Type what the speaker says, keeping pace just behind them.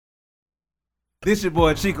This your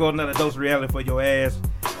boy Chico, another dose of reality for your ass.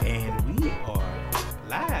 And we are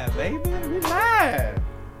live, baby. We live.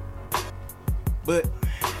 But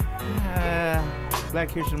Black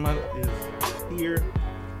History Month is here.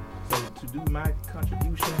 So to do my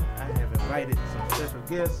contribution, I have invited some special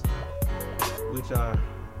guests, which are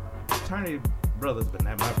fraternity brothers, but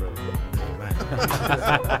not my brothers.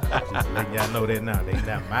 Just letting y'all know that now. They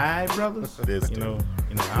not my brothers. You know,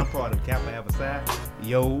 I'm part of Kappa Alpha Psi.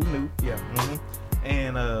 Yo, new, yeah.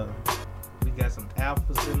 And we got some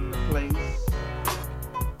alphas in the place.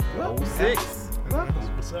 Welcome, 06.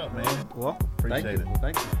 What's up, man? Well, Appreciate it.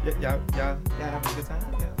 Thank you. Y'all having a good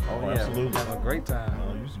time? Yeah. Oh, absolutely. Having a great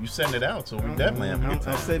time. You setting it out, so we definitely having a good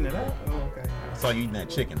time. I'm setting it out. Oh, okay. I saw you eating that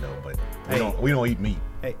chicken though, but Hey. we don't eat meat.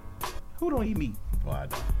 Hey, who don't eat meat? Well, I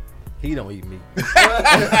don't. He don't eat meat.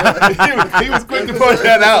 he was quick to point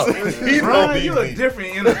that out. He don't Ron, eat you a meat.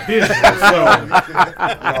 different individual. So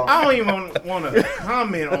I don't even want to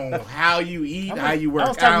comment on how you eat, how you work I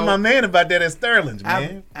was talking to my out. man about that at Sterling's,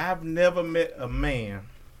 man. I've never met a man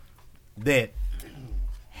that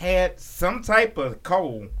had some type of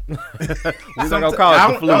cold. We're not gonna call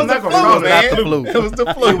it the flu. I'm not gonna call Not it the flu. It was the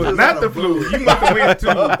It flu. was not the flu. You must have went to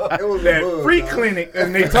that free clinic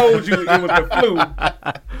and they told you it was the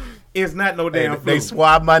flu. It's not no damn flu. They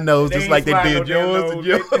swabbed my nose They just ain't like they swab did no damn yours and nose.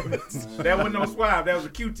 yours. That wasn't no swab. That was a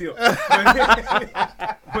Q-tip.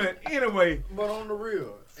 But anyway, But on the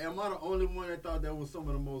real, am I the only one that thought that was some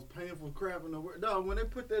of the most painful crap in the world? Dog, when they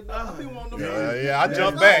put that, I be wanting to. Yeah, I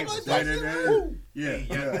jumped back. Like that shit, woo. hey,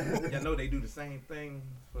 y'all know they do the same thing.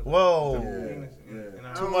 For Whoa. penis, and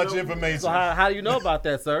I Too don't much know. information. So how do you know about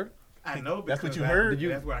that, sir? I know That's what because you heard?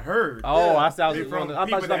 That's what I heard. Oh, I thought They you I thought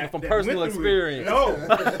you people talking from that personal went through it. experience. No,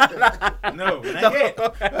 not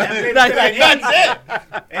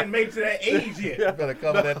yet. And made it to that age yet. You better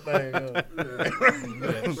cover that thing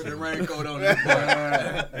up. Put the raincoat on this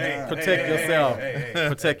boy. Hey, Protect yourself. Hey,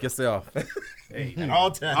 Protect yourself. hey. At all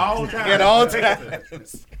times. All time. At all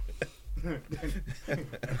times.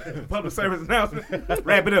 Public service announcement.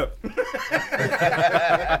 Wrap it up.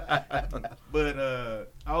 But I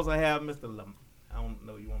also have Mr. I don't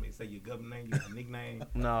know. You want me to say your government name? Your nickname?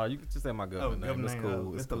 No, you can just say my government name. It's government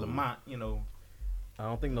cool. It's Mr. cool. Lamont. You know. I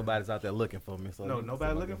don't think nobody's out there looking for me. So No, you can say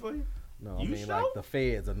nobody my looking for you. No, I You mean sure? like the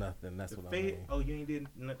feds or nothing. That's The what I Fed? mean. Oh, you ain't did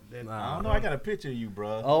that. Nah. I don't know. I got a picture of you,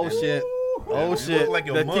 bro. Oh shit. Oh You shit. look like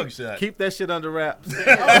your That- mugshot. keep that shit under wraps. No.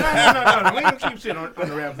 We don't keep shit on the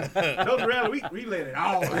wraps. Those wraps, we let it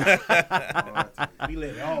all out. We let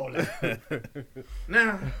it all out.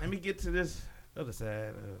 Now, let me get to this other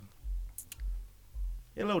side.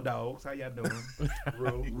 Hello, dogs. How y'all doing?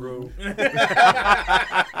 Rule.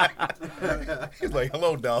 He's like,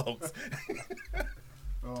 hello, dogs.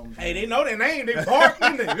 Hey, they know their name. They bark.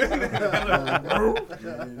 Yeah,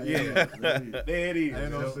 there it is.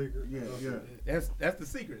 Ain't no So, secret. Yeah. That's the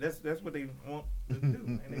secret. That's what they want to do,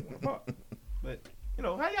 and they want to bark. But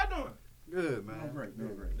how y'all doing? Good, man.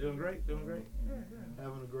 Doing great.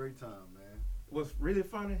 Having a great time, man. What's really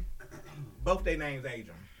funny? Both their names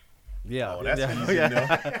Adrian. Yeah. Oh, that's yeah. easy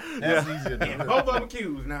enough. That's easy And enough. both of them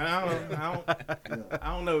accused. Now I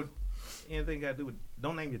don't know anything got to do with.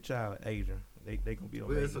 Don't name your child Adrian. They gonna be But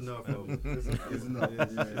Omegas. it's enough. No. It's enough.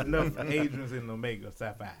 It's enough for Adrians in Omega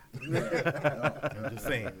Sci-Fi. I'm just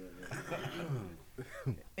saying.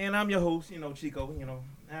 And I'm your host, Chico.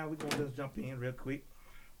 Now we're gonna just jump in real quick.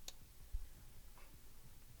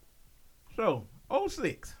 So,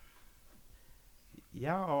 06.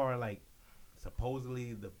 Y'all are like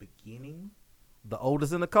supposedly the beginning. The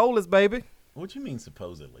oldest and the coldest, baby. What you mean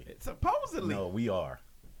supposedly? Supposedly. No, we are.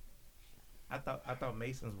 I thought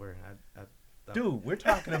Masons were. I thought, Dude, we're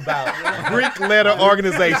talking about Greek letter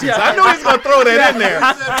organizations. I knew he was going to throw that in there.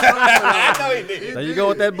 I know he did. There you go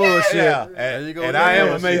with that bullshit. Yeah, There you go and with I that am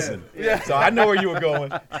a bullshit. Mason. So I know where you were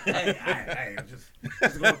going. hey, I'm just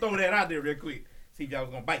gonna throw that out there real quick. See if y'all was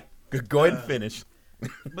gonna bite. Go ahead and finish.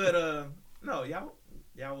 But no, y'all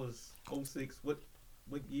was 06. What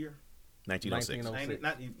year? 1906. 1906.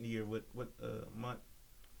 Not year. What month?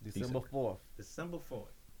 December 4th, December 4th.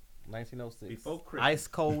 1906. Before Christmas. Ice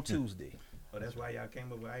Cold Tuesday. Oh, that's why y'all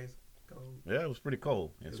came up with ice cold. Yeah, it was pretty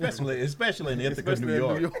cold, especially in Ithaca, Especially New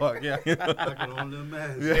York. in New York, yeah. I can only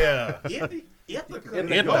imagine. Yeah,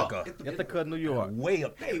 Ithaca. Ithaca, New York. way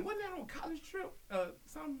up. Hey, wasn't that on college trip?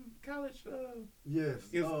 Some college. Yes.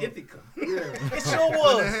 It was Ithaca. Yeah. It sure When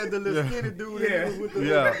was. they had the little skinny dude Yeah. with the,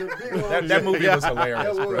 Yeah. the big old That movie was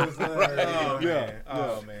hilarious, That bro. was Oh Yeah. man.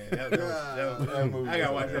 Oh man. That was, I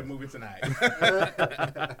gotta watch that movie tonight.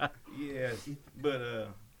 Yes, but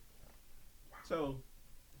so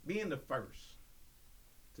being the first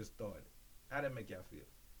to start it, how'd that make y'all feel?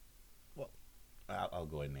 I'll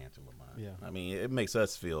go ahead and answer Lamont. Yeah. I mean, it makes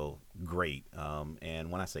us feel great.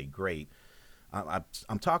 And when I say great,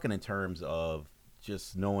 I'm talking in terms of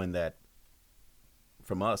just knowing that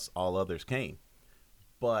from us, all others came.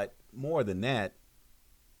 But more than that,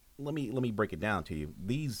 let me break it down to you.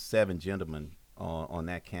 These 7 gentlemen on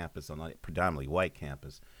that campus, on a predominantly white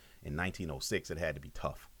campus, in 1906, it had to be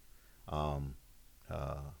tough.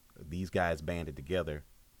 These guys banded together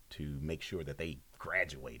to make sure that they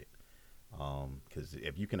graduated. Because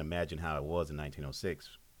if you can imagine how it was in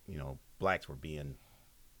 1906, blacks were being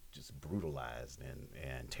just brutalized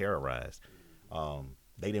and terrorized.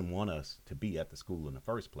 They didn't want us to be at the school in the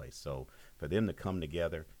first place. So for them to come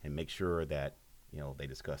together and make sure that they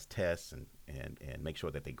discussed tests and make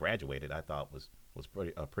sure that they graduated, I thought was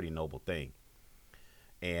a pretty noble thing.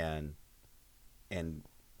 And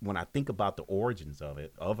when I think about the origins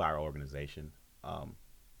of our organization, I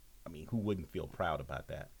mean, who wouldn't feel proud about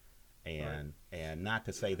that? And not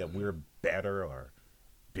to say that we're better or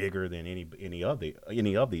bigger than any of the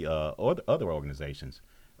other organizations.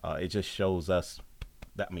 It just shows us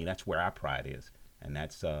that, I mean, that's where our pride is, and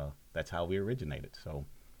that's how we originated. So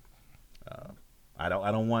I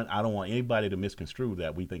don't want anybody to misconstrue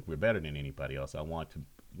that we think we're better than anybody else. I want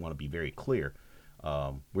to be very clear.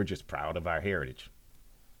 We're just proud of our heritage.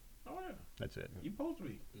 Oh yeah, that's it. You supposed to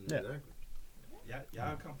be. Yeah. Exactly.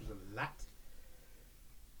 Y'all accomplished a lot,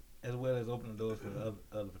 as well as opening doors for the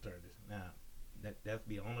other fraternities. Now, that's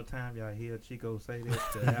the only time y'all hear Chico say that.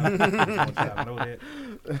 I want y'all to know that.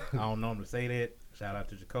 I don't normally say that. Shout out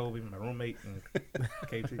to Jacoby, my roommate, and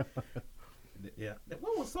KT. Yeah.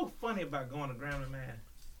 What was so funny about going to Grambling, man?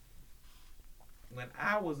 When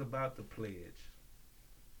I was about to pledge,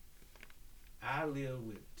 I lived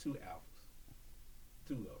with 2 alphas,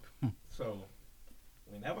 2 of them. So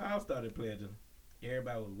whenever I started pledging,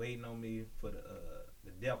 everybody was waiting on me for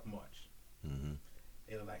the Death March. Mm-hmm.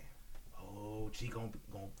 They were like, "Oh, Chi gonna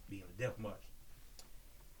be in the Death March,"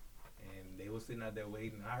 and they were sitting out there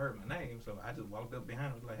waiting. I heard my name, so I just walked up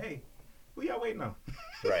behind them, and was like, "Hey, who y'all waiting on?"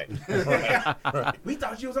 Right. Right. We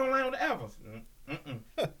thought you was online with the Alphas.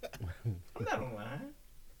 I'm not online.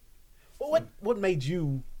 Well, what made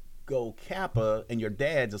you go Kappa and your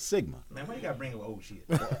dad's a Sigma? Man, why you gotta bring up old shit?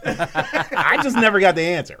 I just never got the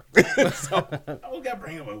answer. So, I always gotta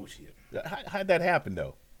bring up old shit. how'd that happen,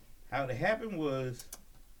 though? How it happened was,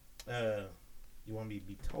 you want me to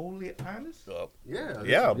be totally honest?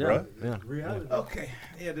 Yeah, bro. Yeah. Reality. Okay,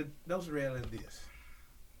 yeah, those reality is this.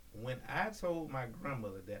 When I told my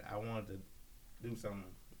grandmother that I wanted to do some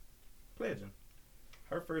pledging,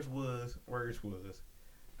 her first words was,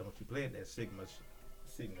 "Don't you pledge that Sigma shit."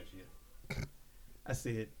 I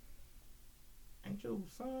said, "Ain't your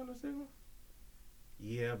son a Sigma?"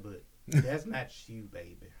 "Yeah, but that's not you,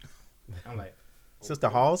 baby." I'm like, Sister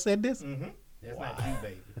Hall said this? "Mm-hmm, that's not you,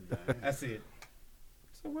 baby." I said,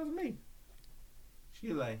 "So what's me?"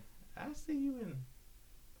 She like, "I see you in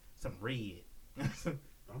some red." I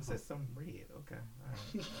said, "Some red, okay,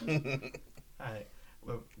 all right."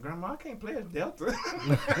 Well, Grandma, I can't pledge Delta.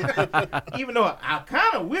 Even though I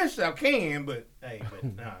kind of wish I can, but hey, but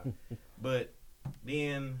nah. But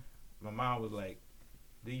then my mom was like,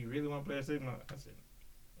 "Do you really want to pledge Sigma?" I said,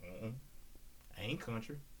 "I ain't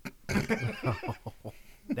country."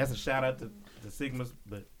 That's a shout out to the Sigmas,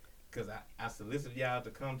 but because I solicited y'all to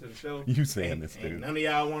come to the show. You saying and, this, and dude. none of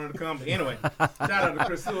y'all wanted to come. But anyway, shout out to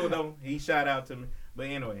Chris Sewell, though. He shout out to me. But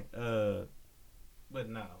anyway, but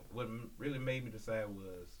no, what really made me decide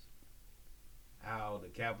was how the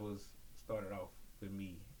Kappas started off with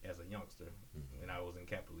me as a youngster when I was in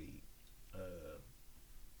Kappa League.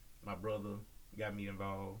 My brother got me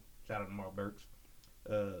involved. Shout out to Mark Burks.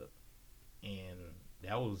 And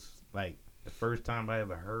that was like the first time I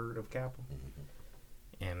ever heard of Kappa.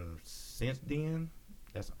 And since then,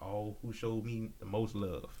 that's all who showed me the most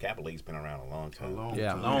love. Kappa League's been around a long time. Long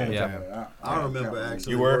Yeah. time. I remember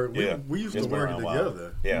actually. You were? We used It's to been work around a while.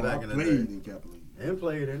 together Yeah. back in the Played day. in Capital League. And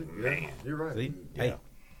played in it. Yeah, Man. you're right. See? Yeah. Hey.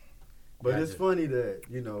 But it's funny that,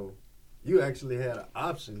 you actually had an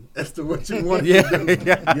option as to what you wanted Yeah. to do.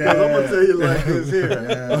 Because I'm going to tell you like this here.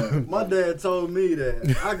 Yeah. My dad told me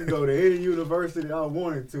that I could go to any university I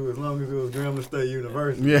wanted to as long as it was Grambling State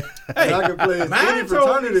University. Yeah. And I could play in mine any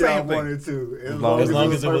told me the fraternity I same thing. wanted to as long long as it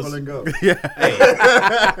was it was- purple and gold.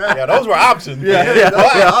 Yeah, those were options. Yeah.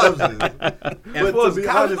 That's my options. But far to as be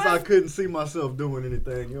college honest, I life? couldn't see myself doing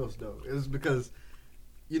anything else though. It's because,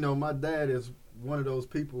 my dad is one of those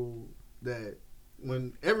people that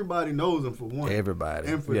when everybody knows him for one. Everybody.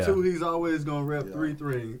 And for two, he's always gonna rep three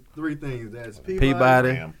things. That's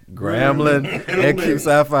Peabody, Grambling, and Q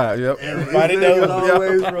Sci-Fi. Yep. Everybody knows.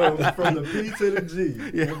 Always from the P to the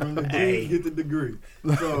G. Yeah. From the G to get the degree.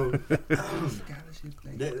 So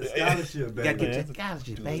scholarship, baby. Gotta get your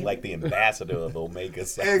scholarship, baby. Like the ambassador of Omega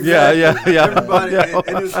Psi. Exactly. Yeah.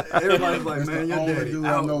 Everybody's like, man, your daddy dude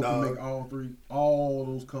out, I know dog. can make all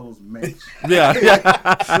those colors match. Yeah.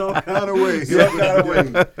 Some kind of way. Some kind of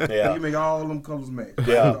way. Yeah. He can make all them colors match. Yeah.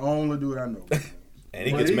 That's the only dude I know. And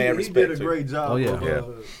he gets mad respect. He did a too. great job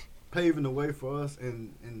of paving the way for us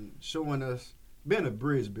and showing us, being a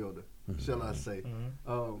bridge builder, shall I say.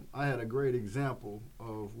 I had a great example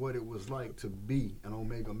of what it was like to be an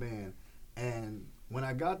Omega man. And when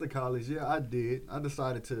I got to college, I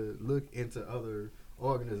decided to look into other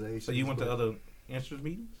organizations. So you went to other interest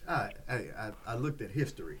meetings? I looked at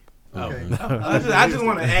history. Oh. Okay. I just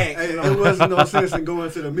want to ask. Hey, it wasn't no sense in going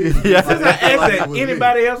to the meeting. Yeah. Since I asked that,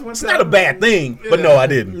 anybody else went It's to not a bad thing, but no, I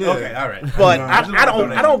didn't. Yeah. Okay, all right. But No,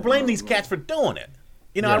 I don't blame these cats for doing it.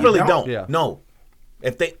 You know, I really don't. Yeah. No.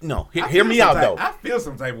 If they I hear feel me some out type- though. I feel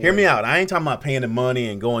some type of Hear way. me out. I ain't talking about paying the money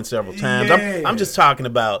and going several times. Yeah. I'm just talking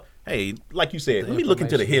about, hey, like you said, let me look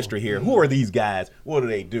into the history here. Who are these guys? What do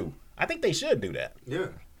they do? I think they should do that. Yeah.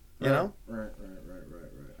 You know? Right.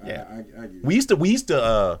 Yeah. I get it. We used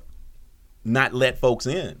to not let folks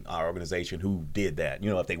in our organization who did that. You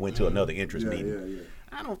know, if they went to another interest meeting. Yeah.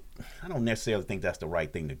 I don't necessarily think that's the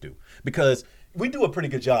right thing to do, because we do a pretty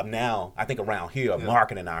good job now, I think, around here of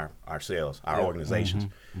marketing ourselves, our organizations.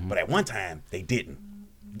 But at one time, they didn't.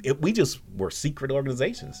 We just were secret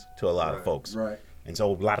organizations to a lot of folks. Right. And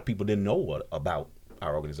so a lot of people didn't know about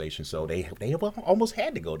our organization, so they almost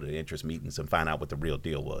had to go to the interest meetings and find out what the real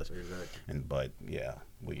deal was. Exactly. But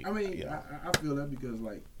I feel that because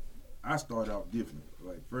like I started out different.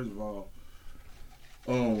 Like first of all,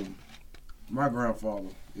 my grandfather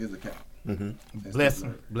is a cop. Bless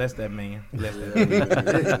him. Bless that man. Bless that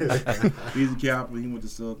man. He's a cop. He went to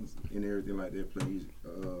Southern and everything like that. Played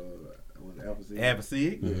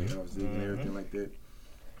Advocacy. And everything like that.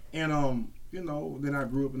 And then I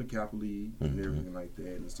grew up in the Kappa League and everything like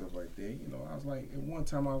that and stuff like that. You know, I was like, at one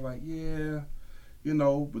time I was like, yeah,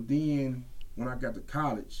 but then when I got to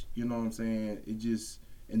college, you know what I'm saying, it just,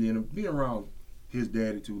 and then being around his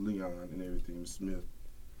daddy too, Leon and everything, Smith,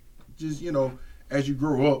 just, as you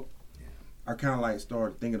grow up, I kind of like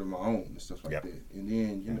started thinking of my own and stuff like that. And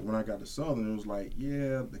then, when I got to Southern, it was like,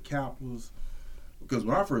 the Kappas, because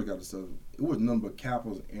when I first got to Southern, it was nothing but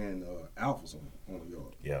Kappas and Alphas on the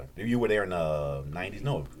yard. Yeah. You were there in the 90s?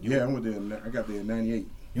 No. I went there. I got there in '98.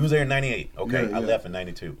 You was there in 98. Okay. Yeah. I left in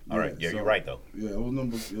 92. All right. Yeah, so, you're right, though. Yeah, it was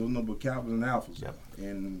number Kappas and Alphas. Yep.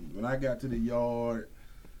 And when I got to the yard,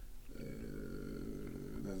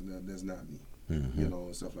 that's not me.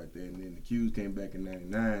 And stuff like that. And then the Qs came back in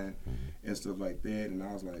 '99 and stuff like that. And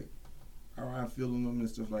I was like, all right, feeling them and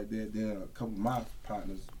stuff like that. Then a couple of my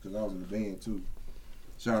partners, because I was in the band too.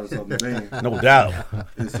 Shout out to the band. No doubt.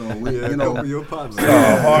 And so we, your partner.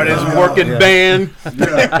 The hardest working band.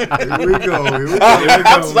 Here we go.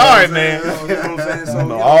 I'm sorry, man. You know what I'm saying?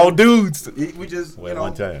 So, All dudes. we just,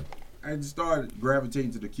 One time. I just started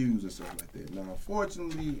gravitating to the Qs and stuff like that. Now,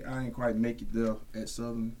 unfortunately, I ain't quite make it there at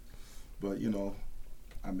Southern, but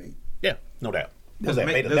I made it. Yeah, no doubt. Does it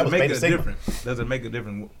make a difference? Does it make a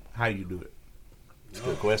difference how you do it? That's a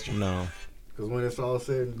good question. No. Because when it's all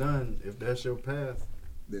said and done, if that's your path,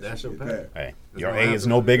 that's your path. Hey, That's your what A is happens.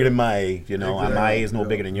 no bigger than my A. My A is no Yeah,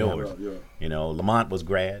 bigger than yours. Yeah. Lamont was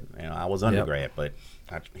grad, I was undergrad, but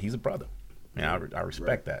he's a brother. I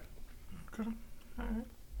respect that. Okay. All right.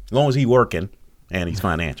 As long as he's working and he's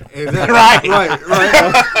financial. Exactly. Right.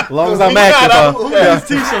 As long as I'm active. Who these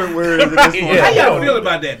t-shirt wearers at this point? Yeah. How y'all feel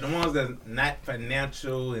about that? The ones that's not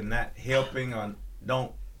financial and not helping or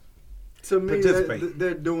don't. To me, participate.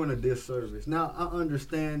 they're doing a disservice. Now, I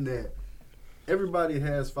understand that everybody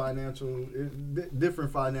has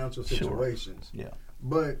different financial situations. Yeah.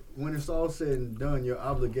 But when it's all said and done, your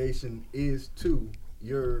obligation is to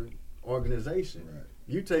your organization. Right.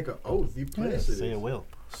 You take an oath. You pledge to Say this. it will.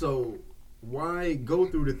 So why go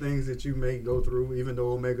through the things that you may go through, even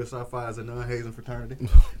though Omega Psi Phi is a non-hazing fraternity?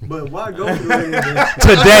 But why go through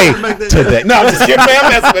Today. No, I'm just kidding, man.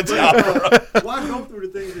 I'm messing with y'all. Why go through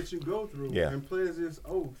the things that you go through Yeah. and pledge this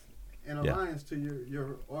oath and Yeah. alliance to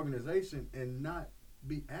your organization and not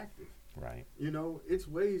be active? Right. It's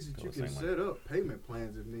ways that Go you the can same way. set up payment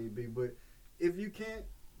plans if need be. But if you can't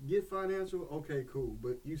get financial, okay, cool.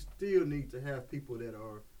 But you still need to have people that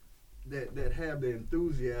have the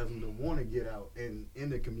enthusiasm to want to get out and in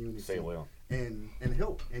the community Say it will. and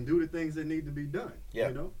help and do the things that need to be done.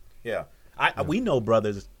 Yeah. Yeah. We know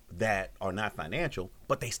brothers that are not financial,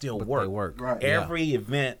 but they still But work. they work. Right. Yeah. Every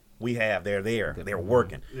event we have, they're there. They're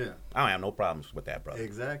working. Yeah, I don't have no problems with that, brother.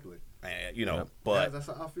 exactly. You know, Yep. but That's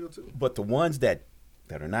how I feel too. but the ones that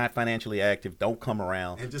are not financially active don't come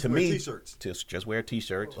around. And just to wear me, t-shirts. Just wear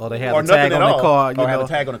t-shirts. Or they have Or a tag nothing on at the all. car. You Or have know. a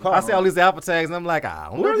tag on the car. I see all these Apple tags, and I'm like, I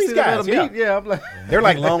don't Who are know these see that guys? other Yeah. meat. Yeah, I'm like, They're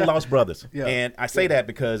like long lost brothers. Yeah. And I say that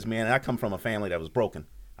because, man, I come from a family that was broken.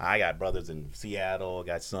 I got brothers in Seattle,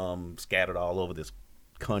 got some scattered all over this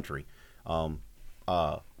country.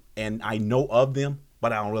 And I know of them,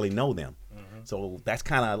 but I don't really know them. So that's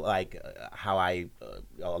kind of like how I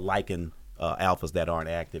liken alphas that aren't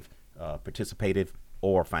active, participative,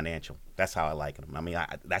 or financial. That's how I liken them. I mean,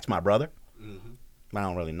 that's my brother, but I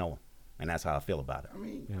don't really know him. And that's how I feel about it. I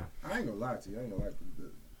mean, Yeah. I ain't gonna lie to you. I ain't gonna lie.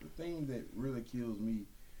 The thing that really kills me,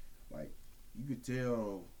 like, you could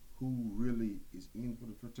tell who really is in for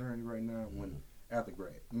the fraternity right now when after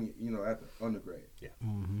grad. I mean, you know, after undergrad. Yeah.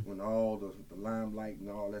 When all the limelight and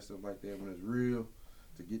all that stuff like that, when it's real,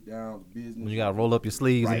 to get down to business. when you gotta roll up your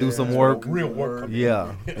sleeves Right. and do some Yeah, work. Real work.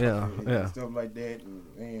 Yeah, yeah, and yeah. stuff like that,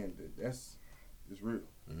 and man, it's real.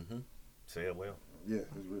 Mm-hmm. Say it well. Yeah,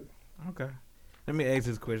 it's real. Okay. Let me ask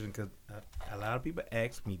this question because a lot of people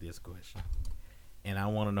ask me this question, and I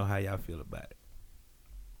want to know how y'all feel about it.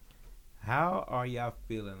 How are y'all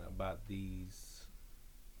feeling about these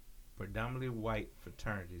predominantly white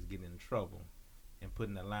fraternities getting in trouble and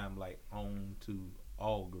putting the limelight on to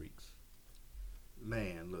all Greeks?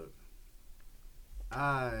 Man, look,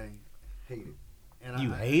 I hate it. And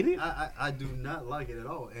You hate it? I do not like it at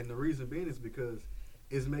all. And the reason being is because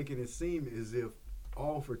it's making it seem as if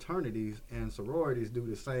all fraternities and sororities do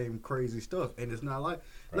the same crazy stuff. And it's not like,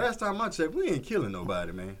 last time I checked, we ain't killing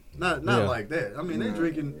nobody, man. Not Yeah. like that. I mean, they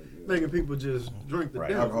drinking, making people just drink to Right.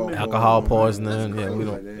 death. I mean, Alcohol poisoning, That's yeah, we crazy.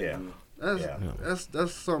 don't. Like that, Yeah.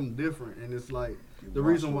 That's something different. And it's like, You the wash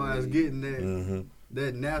reason why it's away. getting that Mm-hmm.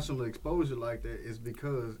 that national exposure like that is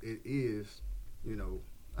because it is, you know,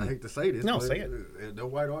 I hate to say this, No, but say it. they're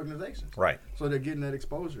white organizations. Right. So they're getting that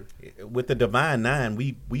exposure. With the Divine Nine,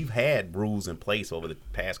 we've had rules in place over the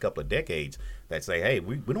past couple of decades that say, hey,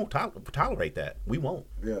 we don't tolerate that. We won't.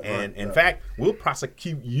 Yeah, And right, in right. fact, we'll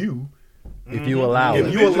prosecute you If you allow if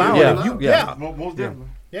it. you allow Yeah. it. If you, Yeah. Most definitely.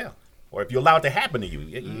 yeah. Or if you allow it to happen to you,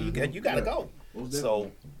 you got to Yeah. go. Most So,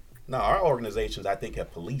 definitely. no, our organizations, I think,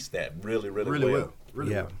 have policed that really, really, well.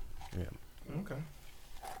 Really Yeah. well. Okay.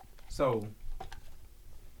 So,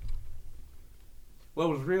 what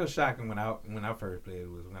was real shocking when I first played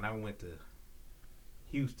was when I went to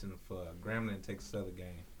Houston for a Grambling and Texas Southern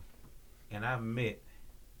game, and I met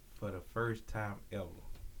for the first time ever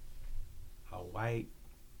a white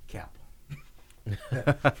Kappa.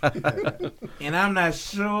 And I'm not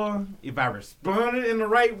sure if I responded in the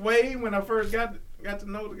right way when I first got to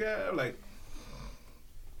know the guy. I'm like,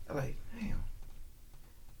 damn.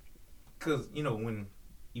 Because, you know, when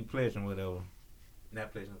you pledge and whatever,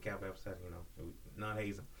 not pledging the Kappa episode, you know,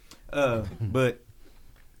 non-hazing. But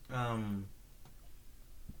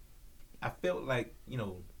I felt like, you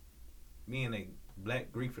know, being a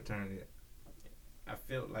black Greek fraternity, I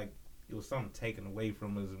felt like it was something taken away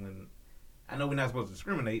from us when, I know we're not supposed to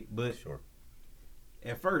discriminate, but Sure.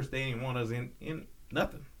 at first they didn't want us in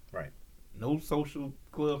nothing. Right. No social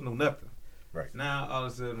clubs, no nothing. Right. Now all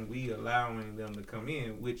of a sudden we allowing them to come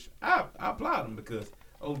in, which I applaud them because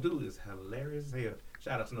old dude is hilarious as hell.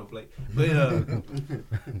 Shout out Snowflake.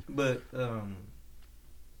 But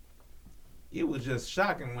it was just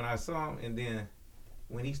shocking when I saw him, and then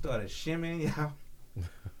when he started shimmying, y'all,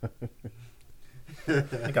 I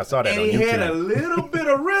think I saw that and on he YouTube. had a little bit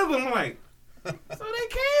of rhythm, like, so they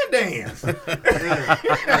can dance.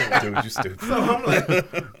 Dude, you stupid. So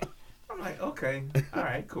I'm like, okay, all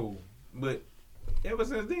right, cool. But ever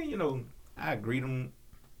since then, you know, I greet them,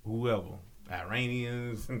 whoever,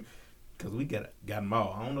 Iranians, because we got them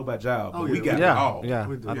all. I don't know about y'all, but Oh, we yeah, got them Yeah, all. yeah.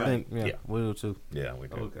 We do. I Yeah. think, yeah, Yeah. we do too. Yeah, we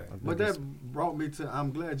do. Okay. But that brought me to,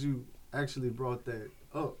 I'm glad you actually brought that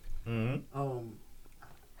up. Mm-hmm.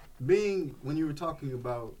 Being, when you were talking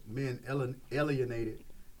about being alienated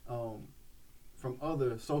from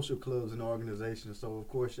other social clubs and organizations, so of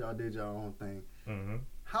course y'all did your own thing. Mm-hmm.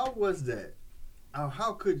 How was that?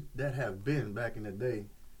 How could that have been back in the day,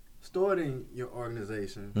 starting your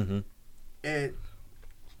organization Mm-hmm. at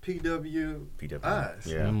PW PW. Eyes?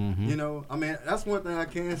 Yeah. Mhm. You know, I mean, that's one thing I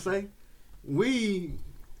can say. We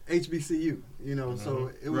HBCU, you know,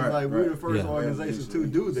 so it was Right, like we're the right. first Yeah. organization to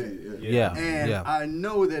do that. Yeah. And Yeah. I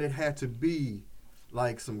know that it had to be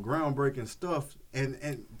like some groundbreaking stuff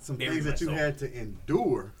and some Very things that much you so. had to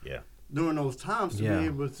endure Yeah. during those times to Yeah. be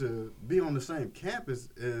able to be on the same campus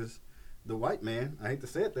as the white man. I hate to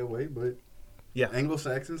say it that way, but Yeah.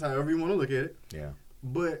 Anglo-Saxons, however you want to look at it. Yeah.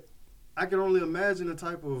 But I can only imagine the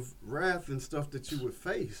type of wrath and stuff that you would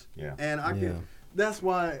face. Yeah. And I Yeah. can. That's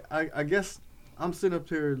why I guess I'm sitting up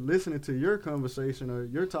here listening to your conversation or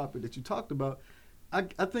your topic that you talked about. I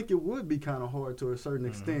think it would be kind of hard to a certain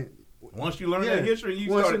extent. Once you learn Yeah. that history, you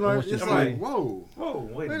Once start. you learn, once you it's see. like, whoa.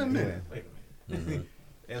 Wait a minute. Wait a minute.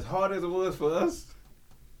 As hard as it was for us,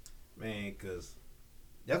 man, because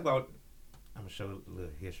that's why I'm gonna show a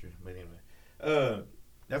little history. But anyway,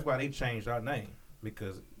 that's why they changed our name,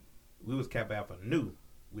 because we was Kappa Alpha Nu,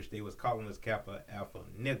 which they was calling us Kappa Alpha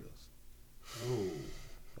Niggas.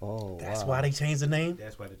 Oh, That's wow. why they changed the name?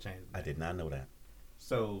 That's why they changed. The I name. did not know that.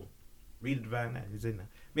 So, read the divine now. He's in there.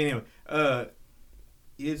 But anyway,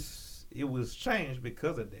 it was changed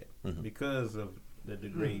because of that, Mhm. because of the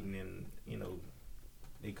degrading and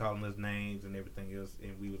they calling us names and everything else,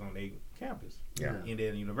 and we was on their campus, Yeah. in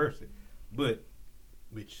their university, but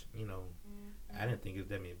which I didn't think it was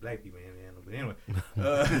that many black people in there, but anyway,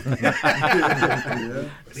 Yeah.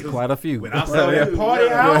 it was- Quite a few. when I saw that party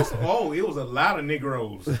Yeah. house, it was a lot of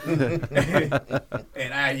Negroes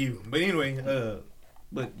at IU. But anyway,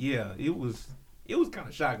 but yeah, it was kind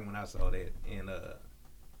of shocking when I saw that, and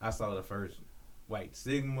I saw the first White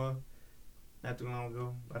Sigma not too long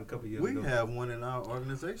ago, about a couple years We ago. have one in our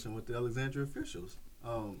organization with the Alexandria officials.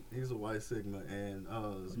 He's a White Sigma, and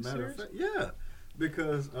as a matter of fact, yeah,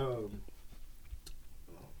 because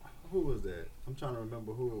who was that? I'm trying to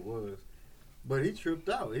remember who it was, but he tripped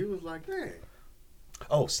out. He was like, "Dang,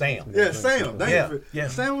 Oh, Sam. yeah, Sam." Thank Yeah, you for- yeah.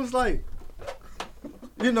 Sam was like,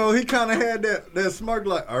 he kind of had that smirk,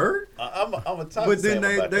 like, I'm a talk But to then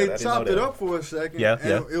Sam about they that. I didn't chopped know it that. up for a second. Yeah,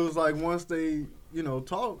 and yeah. it was like once they,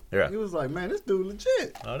 talked, Yeah. he was like, "Man, this dude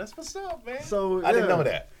legit." Oh, that's what's up, man. So I didn't yeah. know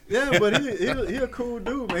that. Yeah, but he a cool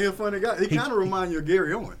dude, man. He a funny guy. He kind of remind you of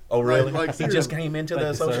Gary Owen. Oh, really? Like He just came into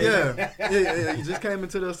the Thank you, sir. association. Yeah. He just came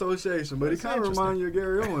into the association, but That's he kind of interesting. remind you of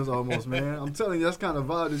Gary Owens almost, man. I'm telling you, that's kind of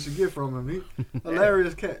vibe that you get from him. He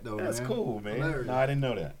hilarious cat though, That's man. cool, man. Hilarious. No, I didn't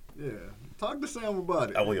know that. Yeah, talk to Sam about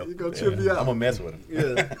it. I will. He gonna trip you out. I'm gonna mess with him.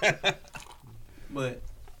 Yeah. But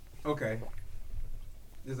okay,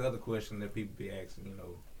 this other question that people be asking,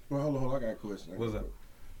 Well, hold on. I got a question. What's up?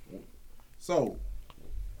 So,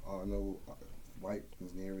 I know white and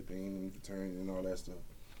everything, and fraternity and all that stuff.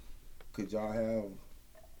 Could y'all have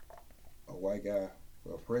a white guy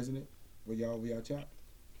for a president with y'all chat?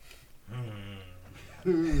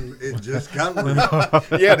 It just got me.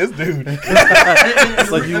 Yeah, this dude.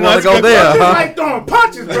 So you want to go there, It's huh? like throwing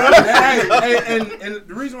punches, bro. and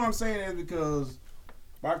the reason why I'm saying that is because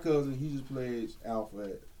my cousin, he just pledged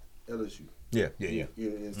Alpha at LSU. Yeah.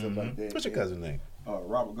 And stuff like that. What's your cousin's name?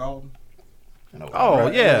 Robert Golden. I know. Oh,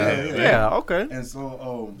 Right. yeah. Yeah. Yeah, okay. And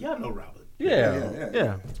so, Y'all know Robert. Yeah.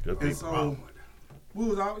 Good And people. so we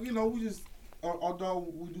was out, we just, although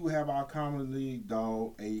we do have our common league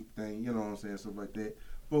dog 8 thing, you know what I'm saying, stuff like that.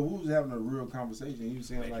 But we was having a real conversation. He was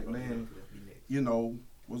saying like, man,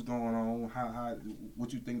 what's going on? How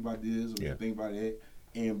what you think about this? What you think about that?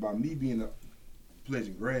 And by me being a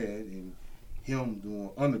pledging grad and him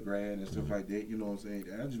doing undergrad and stuff like that, you know what I'm saying?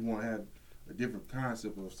 I just want to have a different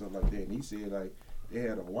concept of stuff like that. And he said like they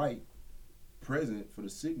had a white president for the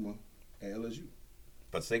Sigma at LSU.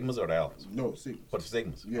 For Sigmas or the Alphas? No, Sigma. For the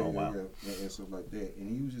Sigmas. Yeah, Oh, wow. yeah, and stuff like that. And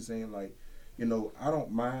he was just saying, like, I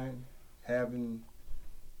don't mind having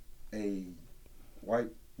a white,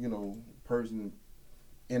 person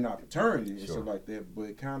in our fraternity and Sure. stuff like that.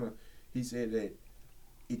 But he said that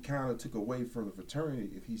it kind of took away from the fraternity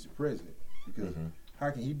if he's the president. Because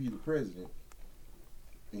how can he be the president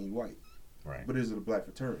and he's white? Right. But is it a black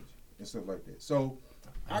fraternity and stuff like that? So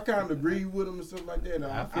I kind of agree with him and stuff like that. And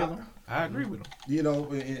I feel him. I agree with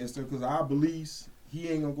him. and stuff, because our beliefs, he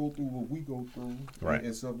ain't gonna go through what we go through, Right.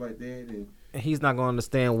 and stuff like that. And He's not going to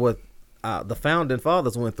understand what the founding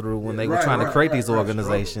fathers went through when they were Right, trying to right, create right, these right,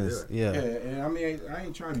 organizations. struggle, Yeah. and I mean, I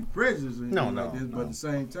ain't trying to be prejudiced or anything No, like this, no. but at the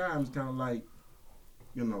same time, it's kind of like,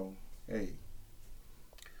 hey.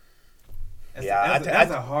 That's Yeah,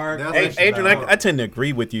 that's a hard That's Hey, question. Adrian, dog. I tend to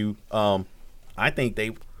agree with you. I think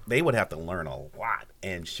they would have to learn a lot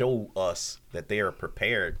and show us that they are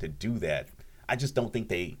prepared to do that. I just don't think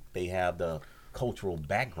they have the cultural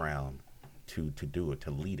background to do it,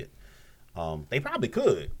 to lead it. They probably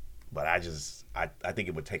could, but I think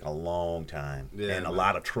it would take a long time Yeah, and a man.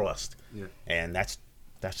 lot of trust. Yeah. And that's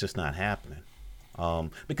just not happening.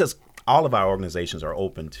 Because all of our organizations are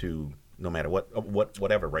open to no matter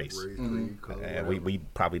whatever race. Race, creed, color, And whatever. we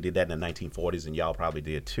probably did that in the 1940s, and y'all probably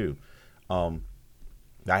did too.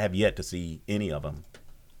 I have yet to see any of them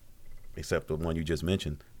except the one you just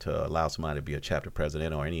mentioned, to allow somebody to be a chapter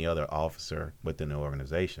president or any other officer within the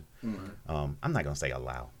organization. I'm not going to say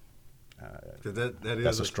allow. 'Cause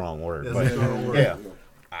That's a strong word. That's But a strong word. yeah,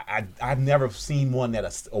 I've never seen one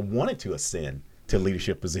that wanted to ascend to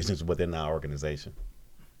leadership positions within our organization.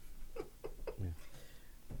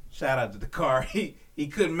 Shout out to the car. He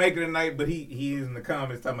couldn't make it tonight, but he is in the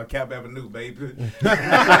comments talking about Cap Avenue, baby.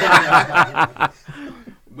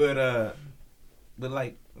 But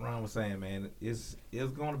like Ron was saying, man, it's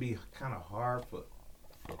going to be kind of hard for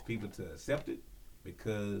people to accept it,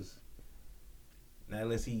 because now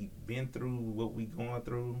unless he been through what we going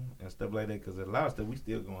through and stuff like that, because a lot of stuff we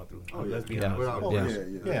still going through. Oh, yeah. Let's be Yeah. honest.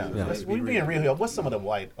 Yeah. Let's be We being real. real. What's some of the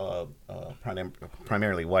white,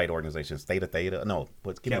 primarily white organizations? Theta? No,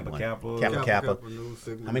 what's Kappa. Kappa. Nu,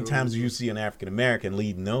 Sigma How many Nu. times do you see an African American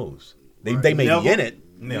leading those? They may Never. be in it.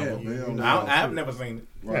 Never. Yeah, I've never seen it.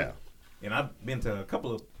 Right. Yeah. And I've been to a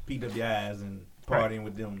couple of PWIs and partying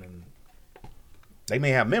with them, and They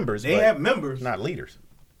may have members. they but have members, not leaders.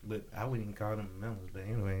 but I wouldn't even call them members. But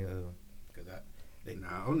anyway, because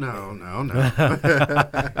No.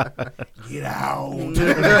 get out.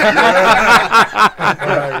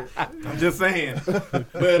 I'm just saying.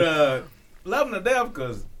 But love them to death,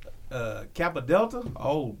 because Kappa Delta,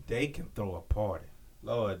 they can throw a party.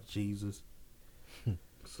 Lord Jesus.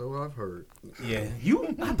 So I've heard. Yeah,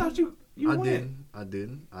 I thought you I went.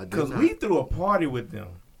 didn't. Because we threw a party with them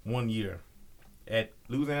one year at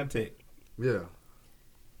Louisiana Tech. Yeah.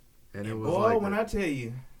 And it And was boy, like when I tell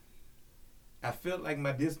you, I felt like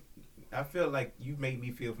I felt like you made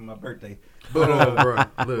me feel for my birthday. But bro,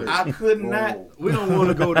 look, I could not. we don't want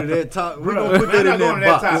to go to that topic. We're Bro, gonna put I'm that not in going to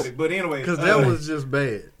that that box topic. But anyway, because that was just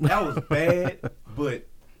bad. that was bad. But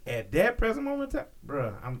at that present moment, in time,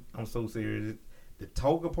 bro, I'm so serious. The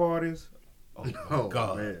toga parties. Oh my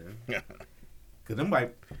God. Man. Cause them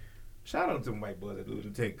shout out to them white boys at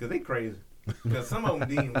Louisiana Tech, cause they crazy. Cause some of them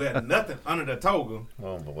didn't wear nothing under the toga,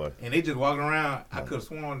 Oh boy. and they just walking around. I could have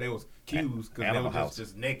sworn they was cues, cause they Animal were House.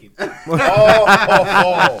 just naked.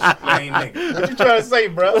 Oh. Plain naked. What you trying to say,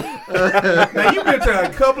 bro? Now you been to a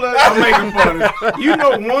couple of Jamaican parties. You know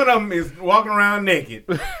one of them is walking around naked.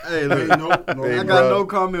 Hey, look, No, I got no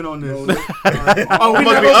comment on this. Oh, we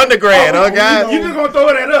Must not be gonna- undergrad, huh, guys? You just gonna throw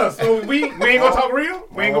it at us? So we ain't gonna talk real.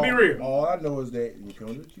 We ain't gonna be real. All I know is that you come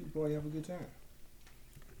to the cute boy, have a good time.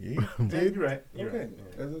 Yeah. Yeah, you're right. You're Okay.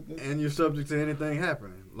 right. That's And you're subject to anything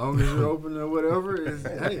happening. Long as you're open or whatever, is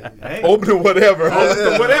hey. Hey, Open to whatever.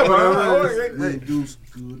 to whatever. Whatever. reduce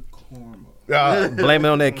good karma. Blame it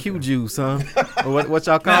on that Q juice, huh? Or what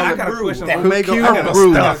y'all call Now, I it? got a question. That Omega Q I got a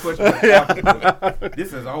brew. question.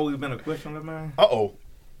 This has always been a question of mine. Uh-oh.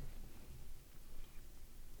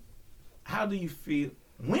 How do you feel?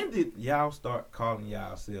 When did y'all start calling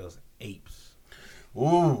yourselves apes?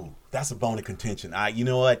 Ooh, that's a bone of contention. You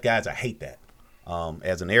know what, guys? I hate that.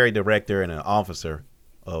 As an area director and an officer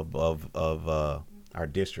of our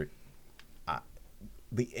district,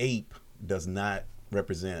 the ape does not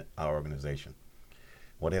represent our organization.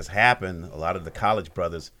 What has happened? A lot of the college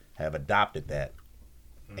brothers have adopted that,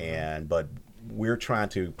 but we're trying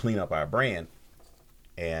to clean up our brand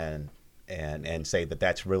and say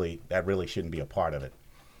that really shouldn't be a part of it.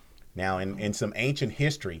 Now, in some ancient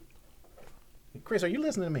history. Chris, are you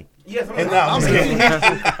listening to me? Yes,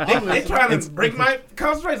 I'm they trying to break my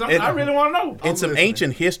concentration. I really want to know. In some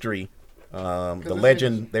ancient history, there's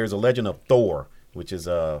a legend of Thor, which is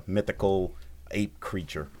a mythical ape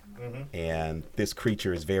creature, and this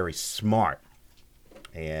creature is very smart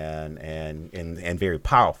and very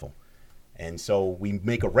powerful, and so we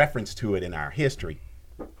make a reference to it in our history,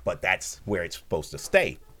 but that's where it's supposed to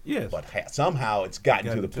stay. Yes. But somehow it's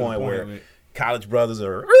gotten to the point where college brothers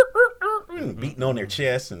are beating on their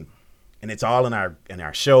chests, and it's all in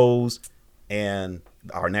our shows, and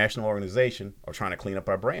our national organization are trying to clean up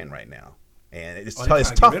our brand right now, and it's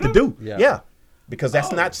tough to do. Yeah, because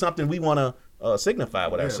that's not something we want to signify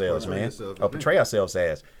with ourselves, man, or portray ourselves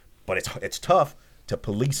as. But it's tough to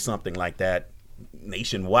police something like that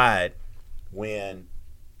nationwide when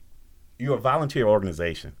you're a volunteer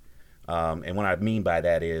organization, and what I mean by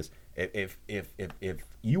that is if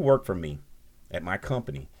you work for me at my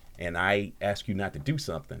company and I ask you not to do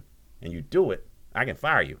something and you do it, I can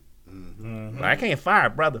fire you. But I can't fire a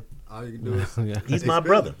brother. All you can do is He's my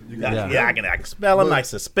brother. I can expel him. But- I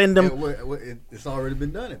suspend him. it's already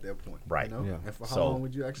been done at that point. Right. You know? Yeah. And for how So- long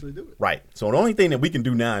would you actually do it? Right. So the only thing that we can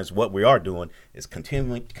do now is what we are doing is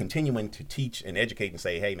continuing to teach and educate and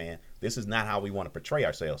say, hey, man, this is not how we want to portray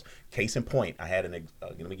ourselves. Case in point, I had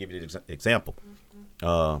let me give you an example.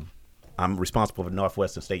 I'm responsible for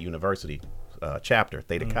Northwestern State University chapter,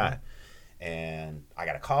 Theta Chi. And I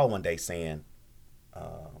got a call one day saying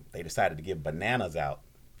they decided to give bananas out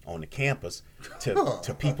on the campus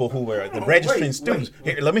to people who were the registering students.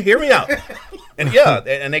 Here, hear me out. And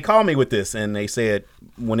and they called me with this, and they said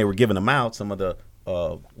when they were giving them out, some of the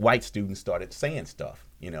white students started saying stuff,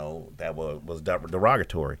 that was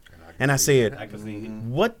derogatory. And I said,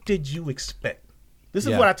 what did you expect? This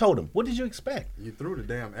is what I told them. What did you expect? You threw the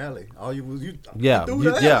damn alley. All you was you. Yeah, You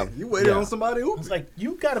threw the yeah, alley. You waited on somebody who. It's like,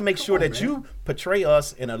 you got to make sure that you portray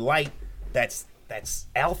us in a light that's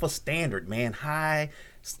alpha standard, man. High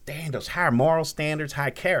standards, high moral standards,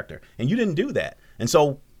 high character. And you didn't do that. And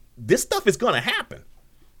so this stuff is going to happen.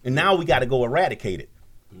 And now we got to go eradicate it.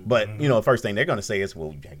 But, first thing they're going to say is,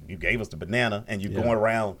 well, you gave us the banana and you're going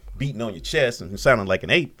around beating on your chest and sounding like an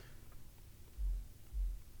ape.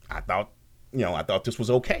 I thought this was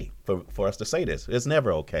okay for us to say this. It's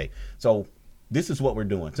never okay. So this is what we're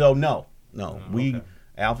doing. So no,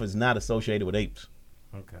 Alpha is not associated with apes.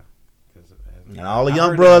 Okay. And all the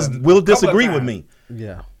young brothers will disagree with me.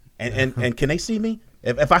 Yeah. And can they see me?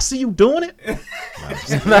 If I see you doing it, No,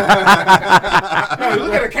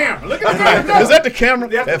 look at the camera. Look at the camera. is that the camera?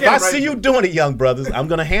 That's the If camera I see right you doing it, young brothers, I'm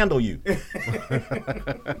gonna handle you.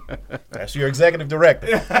 That's your executive director.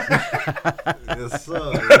 Yes, sir. Yes,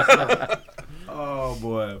 sir. Oh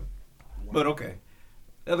boy. But okay.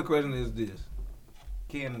 The other question is this: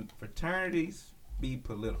 can fraternities be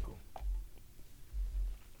political?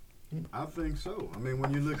 I think so. I mean,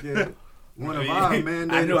 when you look at one of our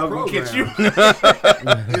mandated I knew I was gonna programs,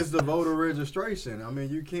 catch you. is the voter registration. I mean,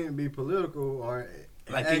 you can't be political or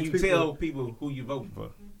Like, ask can you people- tell people who you voting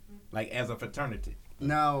for? Like, as a fraternity.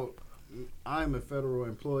 Now, I'm a federal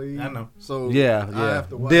employee. I know. So Yeah, I yeah. have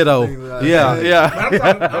to watch Ditto. the things that I Yeah, say. yeah. But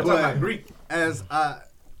I'm talking But- about Greek. As I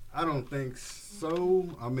don't think so.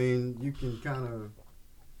 I mean, you can kind of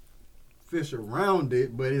fish around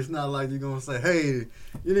it, but it's not like you're gonna say, "Hey,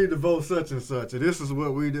 you need to vote such and such," or "This is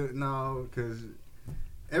what we do." No, because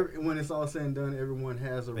when it's all said and done, everyone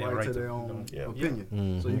has a They have right right to to- their own Yeah. opinion.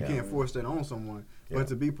 Mhm. So you Yeah. can't force that on someone. Yeah. But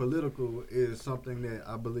to be political is something that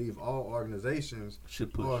I believe all organizations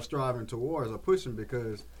Should are striving towards or pushing,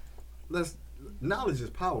 because knowledge is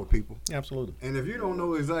power, people. Absolutely. And if you don't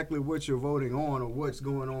know exactly what you're voting on or what's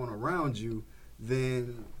going on around you,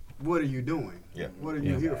 then what are you doing? Yeah. What are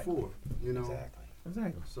you Yeah. here for? Exactly.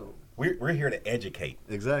 Exactly. So We're here to educate,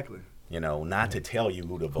 exactly. not to tell you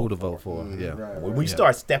who to vote Who to for. vote for? Mhm. Yeah. Right, When right. we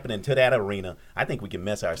start stepping into that arena, I think we can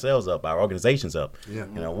mess ourselves up, our organizations up. Yeah.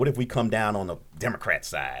 What if we come down on the Democrat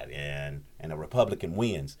side and a Republican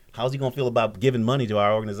wins? How's he gonna feel about giving money to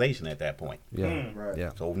our organization at that point? Yeah. Right.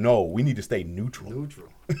 Yeah. So no, we need to stay neutral. Neutral.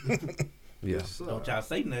 Yeah. Yes, sir. Don't y'all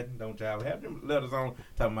say nothing. Don't y'all have them letters on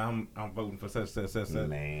talking about I'm voting for such.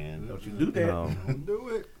 Man, Don't you do that. No. Don't do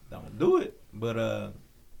it. Don't do it. But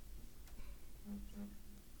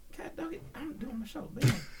God dog it, I'm doing my show,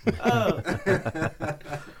 man.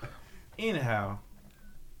 Anyhow,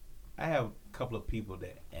 I have a couple of people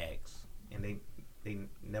that ask, and they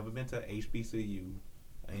never been to HBCU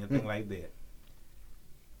or anything like that.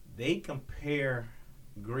 They compare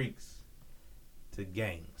Greeks to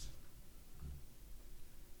gangs.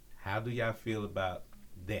 How do y'all feel about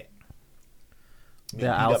that?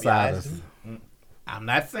 They're PWIs? outsiders. I'm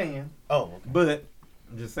not saying, Oh, but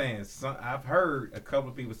I'm just saying. I've heard a couple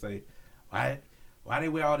of people say, "Why they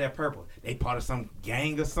wear all that purple? They part of some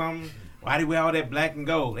gang or something? Why they wear all that black and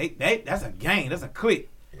gold? That's a gang. That's a clique."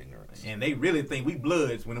 ignorance. And they really think we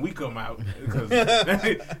bloods when we come out. Because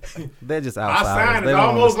They're just our outsiders. sign They is don't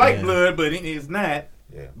almost like understand. blood, but it's not.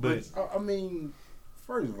 Yeah. But I mean,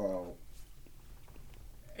 first of all,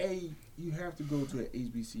 you have to go to an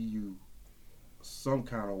HBCU some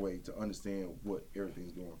kind of way to understand what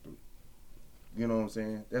everything's going through. You know what I'm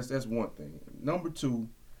saying? That's one thing. Number two,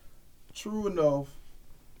 true enough,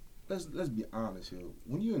 let's be honest here.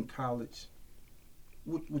 When you're in college,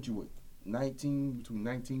 what you 19, between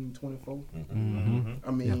 19 and 24? Mhm.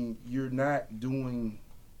 I mean, you're not doing.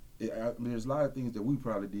 There's a lot of things that we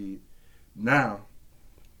probably did. Now,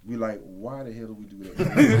 we like, why the hell do we do that?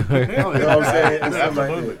 You know what I'm saying? And stuff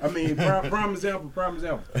like that. I mean, prime example.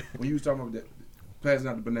 When you was talking about that, passing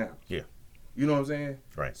out the banana. Yeah. You know what I'm saying?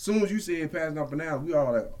 Right. As soon as you said passing out bananas, we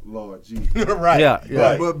all like, Lord Jesus. Right. Yeah, yeah.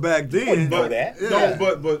 Right. But back then, know that. Yeah.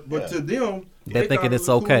 No, but Yeah. to them, They're they thinking thought it it's was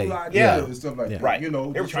a cool okay. idea Yeah. and stuff like Yeah. that. Right. You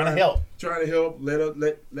know, They were just trying to help. Trying to help, let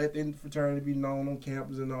the fraternity be known on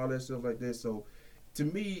campus and all that stuff like that. So, to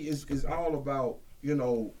me, it's all about,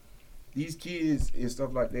 these kids and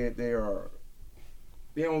stuff like that.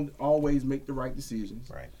 They don't always make the right decisions,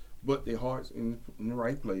 Right. but their heart's in the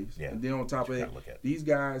right place. Yeah. And then on top of You that, gotta look at it. these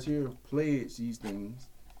guys here pledge these things,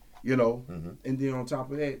 You know, and then on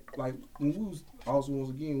top of that, like when we was also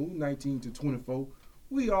once again, when we were 19 to 24,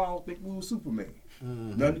 we all think we were Superman.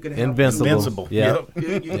 Nothing could happen. Invincible. Yeah.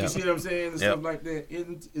 You see what I'm saying and stuff like that.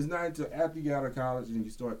 It's not until after you get out of college and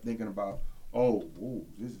you start thinking about, ooh,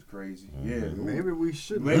 this is crazy. Yeah, maybe we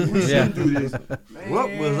shouldn't. Maybe we shouldn't do this. Man,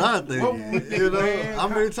 what was I thinking? What we thinking, man? How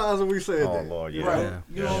many times have we said Oh that? Lord, yeah. Right.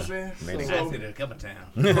 You know what I'm saying? I said it a couple times.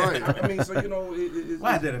 I mean, so you know,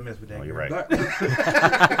 Why did I mess with that? Oh, you're right. But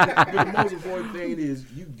the most important thing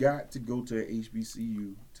is you got to go to a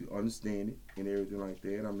HBCU to understand it and everything like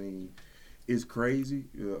that. I mean, it's crazy.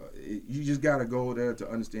 You just got to go there to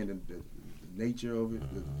understand the nature of it,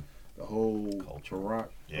 the whole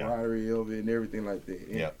camaraderie of it, and everything like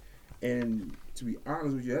that. And to be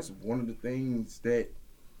honest with you, that's one of the things that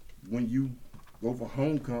when you go for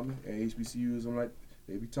homecoming at HBCUs, I'm like,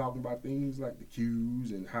 they be talking about things like the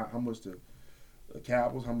Qs and how much the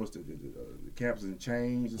Capitals, how much the Capitals and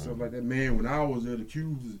changed and stuff like that. Man, when I was there, the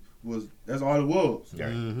Qs was that's all it was.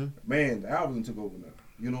 Man, the Albertson took over now.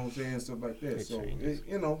 You know what I'm saying? Stuff like that. So,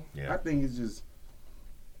 I think it's just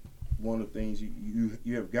one of the things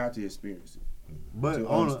you have got to experience it. But to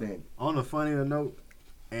understand it. On a funnier note,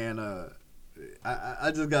 and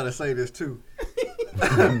I just got to say this too.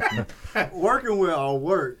 Working with our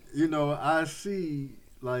work, I see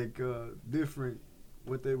like different,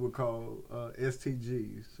 what they would call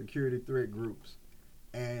STGs, security threat groups.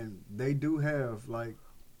 And they do have like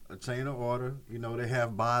a chain of order. They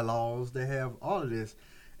have bylaws. They have all of this.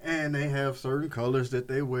 And they have certain colors that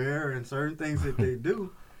they wear and certain things that they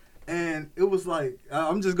do. And it was like,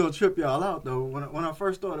 I'm just going to trip y'all out, though. When I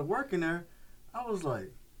first started working there, I was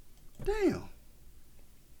like, damn.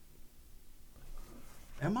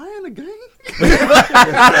 Am I in a gang?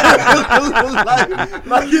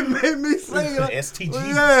 like it made me say, like,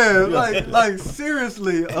 STG. like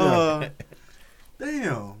seriously,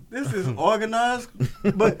 damn, this is organized,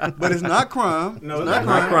 but it's not crime. No, it's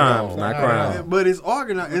not crime. It's not crime. But it's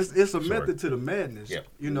organized. It's a method to the madness. Yep.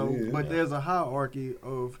 But there's a hierarchy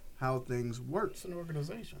of how things work. It's an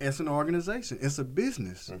organization. It's an organization. It's a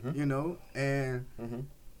business. And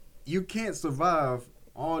you can't survive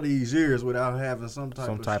all these years without having some type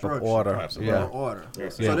of structure, order. Order.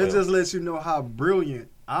 So that just lets you know how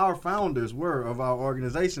brilliant our founders were of our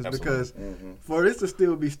organizations. Because for this to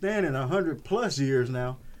still be standing 100+ years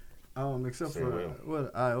now, except for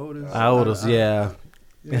IOTAS. IOTAS, yeah.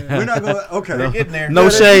 We're not going to, okay. They're getting there. No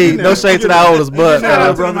shade to the IOTAS, but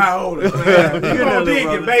Go dig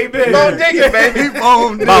it, baby. Go dig it, baby.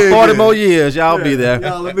 About 40 more years, y'all be there.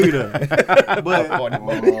 Y'all will be there. But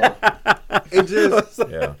it just,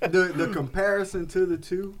 the comparison to the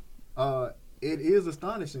two, it is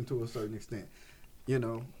astonishing to a certain extent,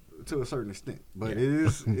 But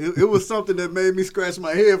it was something that made me scratch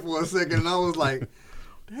my head for a second, and I was like,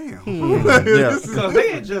 damn. Because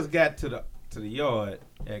they had just got to the yard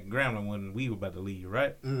at Grambling when we were about to leave,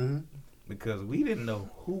 right? Because we didn't know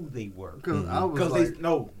who they were. Because I was like,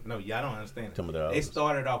 no, y'all don't understand it. They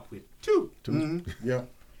started off with two. Yeah.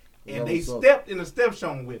 And they stepped in the step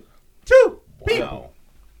zone with two people.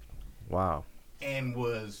 Wow. And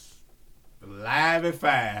was live at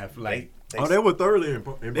 5. Like, they were thoroughly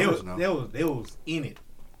impressed. They was in it.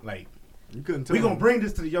 Like, you couldn't tell. We gonna bring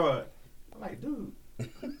this to the yard. I'm like, dude,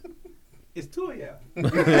 it's 2 of y'all.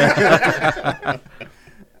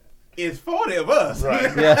 It's 40 of us.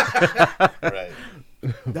 Right. Right.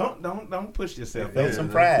 Don't push yourself. They felt some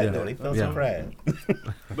pride, though. They felt some pride.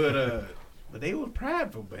 But they was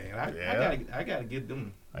prideful, man. I gotta give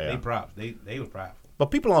them they props. They was prideful. But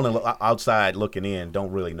people on the outside looking in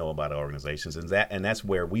don't really know about organizations, and that's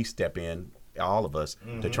where we step in, all of us,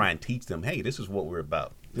 to try and teach them. Hey, this is what we're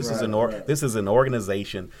about. This is an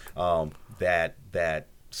organization that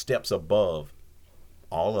steps above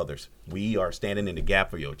all others. We are standing in the gap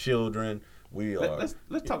for your children. Let's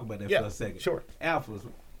talk about that for a second. Sure. Alphas.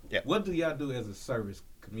 Yeah. What do y'all do as a service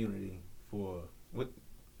community for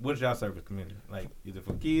what's y'all service community? Like, is it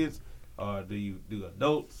for kids or do you do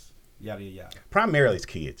adults? Yada yada. Primarily it's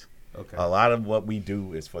kids. Okay. A lot of what we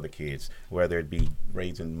do is for the kids, whether it be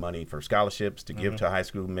raising money for scholarships to give to high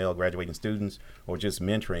school male graduating students, or just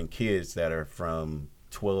mentoring kids that are from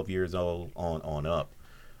 12 years old on up.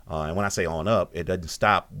 And when I say on up, it doesn't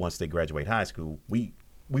stop once they graduate high school. We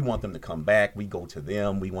want them to come back. We go to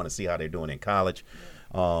them. We want to see how they're doing in college,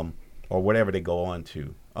 or whatever they go on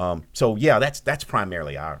to. So yeah, that's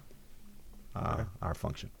primarily our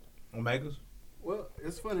function. Omegas? Well,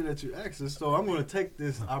 it's funny that you asked this. So I'm going to take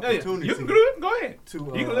this Yeah, opportunity. you can do it. Go ahead. To,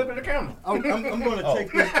 You can look at the camera. I'm going to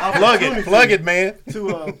take this Plug opportunity it, man.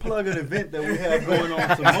 to plug an event that we have going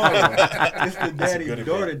on tomorrow. It's the Daddy good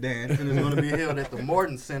Daughter Dance, and it's going to be held at the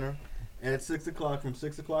Morton Center at 6 o'clock from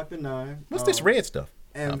 6 o'clock to 9. What's this red stuff?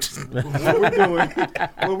 And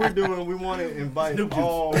what we're doing, we want to invite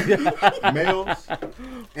all males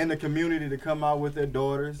in the community to come out with their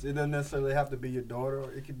daughters. It doesn't necessarily have to be your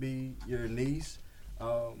daughter. It could be your niece.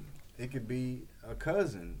 It could be a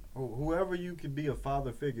cousin, or whoever you could be a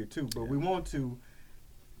father figure to. But we want to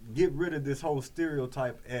get rid of this whole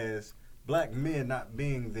stereotype as black men not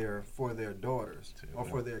being there for their daughters or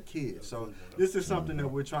for their kids. So this is something that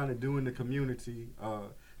we're trying to do in the community.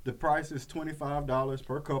 The price is $25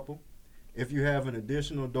 per couple. If you have an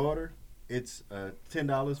additional daughter, it's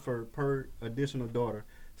 $10 per additional daughter.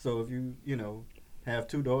 So if you have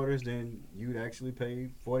 2 daughters, then you'd actually pay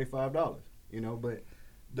 $45. But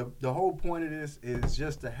the whole point of this is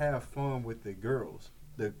just to have fun with the girls,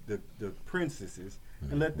 the princesses,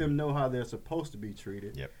 and let them know how they're supposed to be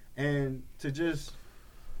treated. Yep. And to just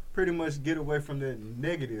pretty much get away from that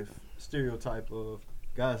negative stereotype of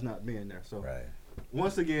guys not being there. So. Right.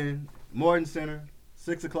 Once again, Morton Center,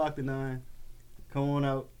 6 o'clock to 9. Come on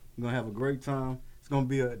out. We're going to have a great time. It's going to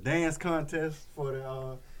be a dance contest for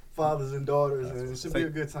the fathers and daughters, and it should be a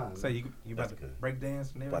good time. So you about to break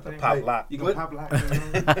dance and About everything? to pop lock. You gonna pop lock?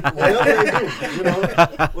 Whatever they do,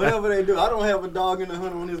 whatever they do. I don't have a dog in the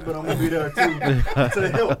hunt on this, but I'm going to be there too to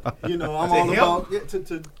help. I'm all about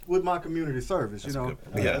with my community service, Good.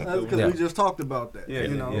 That's because we just talked about that. Yeah.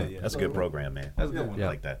 That's a good program, man. That's a good one. I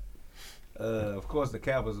like that. Of course, the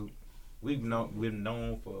Cowboys, we're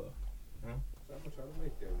known for.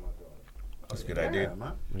 That's a good idea.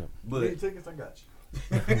 Man. But Need tickets? I got you.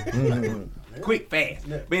 quick, fast.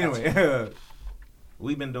 Yeah. But anyway,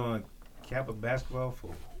 we've been doing Kappa basketball for,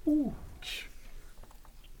 I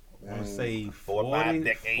want to say 4 or 5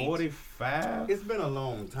 decades. 45. It's been a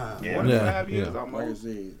long time. Yeah. 45 Yeah. years Like I almost.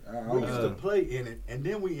 said, We used to play in it, and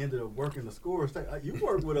then we ended up working the scores table. You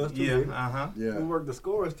worked with us too. Yeah, didn't you? We worked the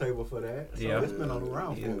scores table for that. So Yeah. it's been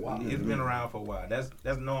around for a while. It's been around for a while. That's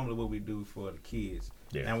normally what we do for the kids.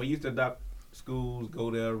 Yeah. Now we used to adopt schools,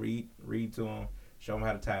 go there, read to them, show them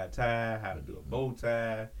how to tie a tie, how to do a bow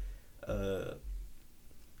tie.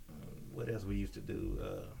 What else we used to do?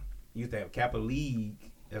 Used to have Kappa League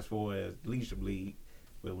as far as leadership league,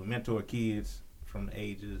 where we mentor kids from the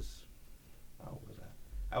ages. How old was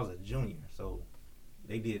I? I was a junior, so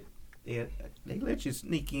they let you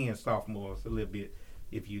sneak in sophomores a little bit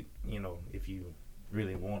if you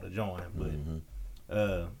really want to join, but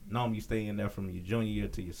normally you stay in there from your junior year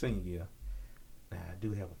to your senior year. Now I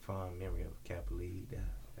do have a fond memory of Kappa League.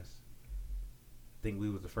 I think we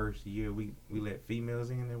was the first year we let females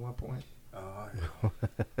in at one point.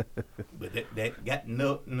 But that got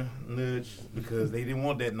nudged because they didn't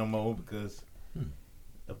want that no more because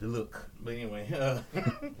of the look. But anyway,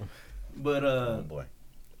 Oh boy.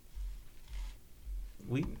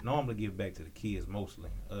 we normally give back to the kids mostly.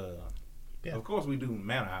 Yeah. Of course, we do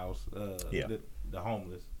Manor House. The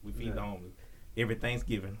homeless. We feed the homeless every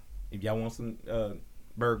Thanksgiving. If y'all want some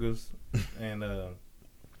burgers and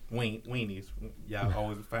weenies, y'all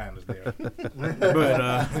always find us there.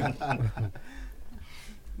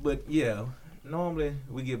 But yeah, normally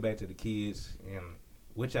we give back to the kids, and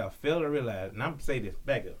which I fail to realize. And I'm gonna say this,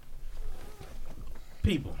 back up,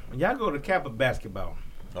 people. When y'all go to Kappa basketball,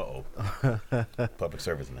 Public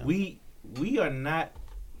service now. we are not,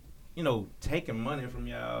 taking money from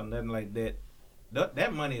y'all, nothing like that.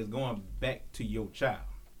 That money is going back to your child.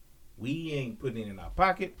 We ain't putting it in our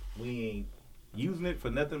pocket. We ain't using it for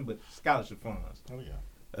nothing but scholarship funds. Oh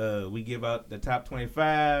yeah. We give out the top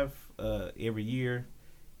 25 every year,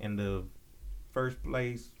 and the first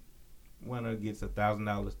place winner gets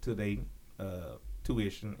 $1,000 to their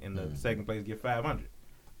tuition, and the second place get $500.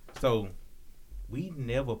 So we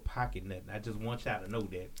never pocket nothing. I just want y'all to know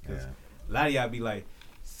that, because a lot of y'all be like,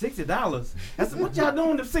 $60? That's what y'all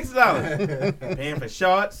doing with $60? Paying for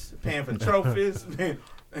shorts, paying for trophies,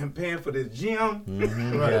 and paying for the gym,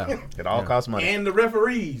 It all costs money. and the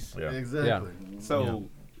referees. Yeah. Exactly. So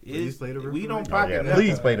Please pay the we don't referee. pocket nothing.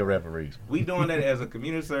 Please pay the referees. We doing that as a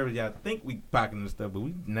community service. Y'all think we pocketing stuff, but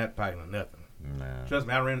we not pocketing nothing. Nah. Trust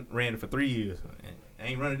me, I ran it for 3 years. I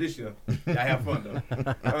ain't running this year. Y'all have fun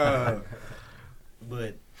though.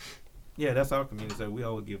 But yeah, that's our community service. We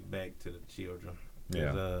always give back to the children.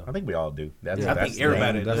 Yeah. I think we all do. That's, Yeah. that's I think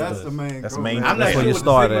everybody the- does. That's the main. that's goal. the main- I'm not That's sure where you what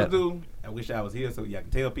start the at. Sigmas do. I wish I was here so y'all can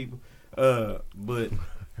tell people. But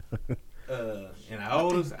and I always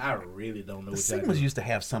boulders, I really don't know The what y'all Sigmas do. used to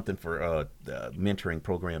have something for the mentoring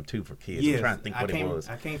program too for kids. Yes, I'm trying to think what it was.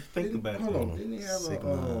 I can't think about Hold on, it. didn't they have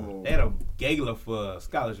Sigma. They had a gala for a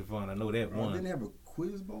scholarship fund. I know that didn't one. they have a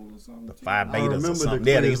quiz bowl or something? The too? Phi I Betas or remember something.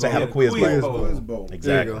 the Yeah, they used to quiz have a bowl. quiz Quiz bowl. bowl. Quiz bowl.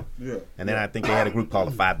 Exactly. There you Yeah. And then I think they had a group called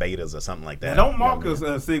the Phi Betas or something like that. Now, don't You know mark what I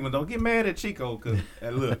mean? us, Sigma. Don't get mad at Chico, cause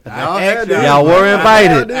look, Y'all I had asked that. Y'all were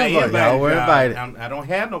invited. I Y'all were invited. I don't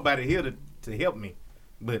have nobody here to help me,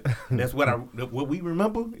 but that's what we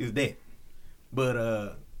remember is that. But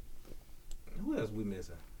who else we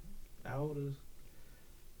missing? How old is?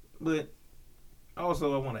 But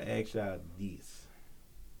also, I want to ask y'all this: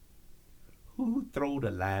 who throw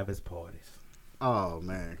the livest parties? Oh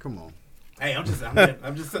man, come on. Hey, I'm just Come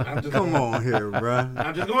on here, bruh.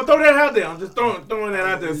 I'm just gonna throw that out there. I'm just throwing that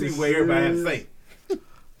out there and see what everybody has to say.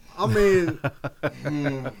 I mean,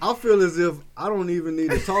 I feel as if I don't even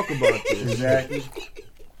need to talk about this. Exactly.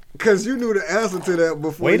 Because you knew the answer to that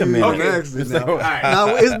before Wait a you minute. even Okay. asked it. So- Now. All right. Now,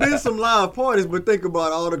 it's been some live parties, but think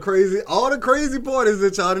about all the crazy parties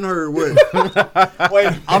that y'all done heard with.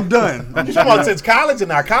 Wait, I'm done. you talking about since college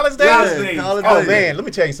and our college days? Yeah, college Oh days. man, let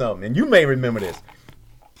me tell you something, and you may remember this,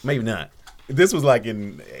 maybe not. This was like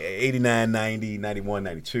in 89, 90, 91,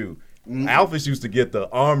 92. Alphas used to get the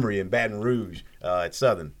Armory in Baton Rouge at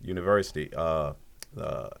Southern University.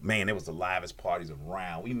 Man, it was the livest parties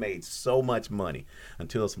around. We made so much money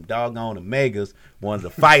until some doggone Omegas wanted to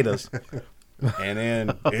fight us. And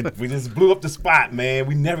then we just blew up the spot, man.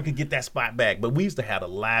 We never could get that spot back. But we used to have the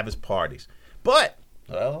livest parties. But,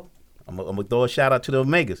 well, I'm going to throw a shout out to the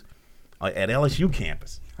Omegas at LSU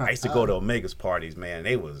campus. I used to go to Omegas parties, man.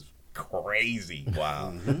 They was crazy.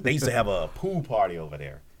 Wow. They used to have a pool party over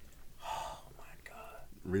there. Oh, my God.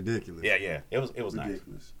 Ridiculous. Yeah. It was nice.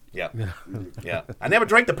 Ridiculous. Yeah. Yeah. I never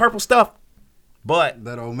drank the purple stuff, but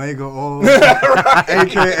That Omega oil,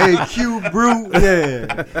 a.k.a. Q Brew,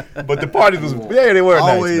 yeah. the parties was they were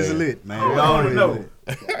Always nice, man. lit, man. I want to Always know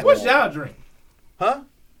lit. what's y'all drink? Huh?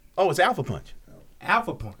 Oh, it's Alpha Punch.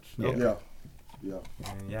 Alpha Punch. Yeah. Okay. Yeah.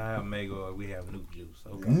 And y'all have Mega or we have Nuke Juice.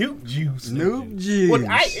 Okay. Nuke juice. Noob G's. Well,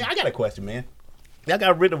 I got a question, man. Y'all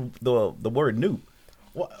got rid of the word nuke.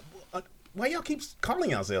 Why y'all keep calling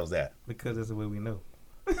yourselves that? Because that's the way we know.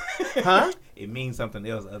 Huh? It means something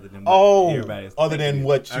else other than what Oh, everybody's other than thinking.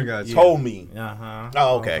 what I you got you. told me. Uh-huh.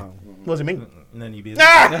 Oh, okay. What does it mean? None of your business.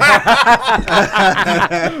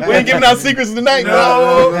 We ain't giving out secrets tonight,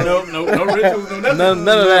 No rituals, no nothing. None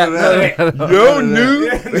of that. None of that. Yo,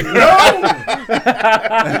 nuke.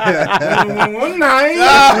 One night.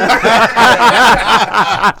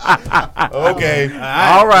 Okay.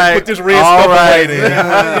 All right. Put this red All stuff right. away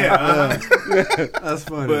then. That's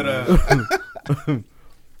funny. But man.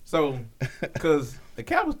 so, because the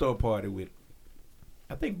Cowboys throw a party with,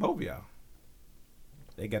 I think both of y'all.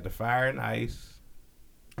 They got the Fire and Ice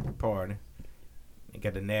party. They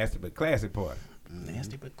got the Nasty but Classy party.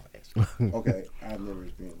 Nasty but classy. Okay, I've never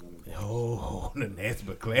experienced none of that. Oh, the Nasty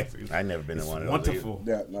but Classy. I never been in one of those. Wonderful.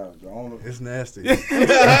 That no, the only It's nasty. It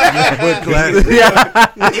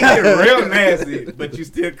get real nasty, but you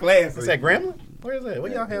still classy. Is that Gremlin? Where is that?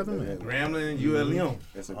 Where y'all have them at? Grambling and ULM.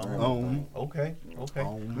 That's a Okay.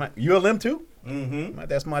 ULM too? Mm-hmm.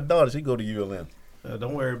 That's my daughter. She go to ULM.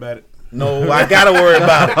 Don't worry about it. No, I gotta worry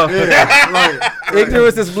about it.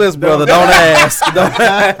 Ignorance is bliss, brother. Don't ask. Don't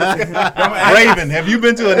ask. Raven, have you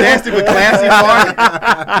been to a nasty but classy party?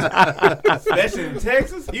 Especially in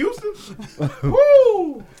Texas, Houston.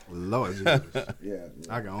 Woo! Lord Jesus. yeah.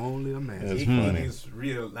 I can only imagine. That's funny. It's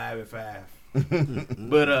real live at 5.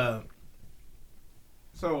 But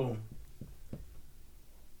so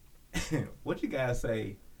what you guys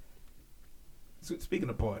say? Speaking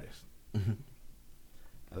of parties,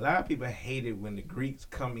 a lot of people hate it when the Greeks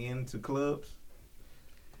come into clubs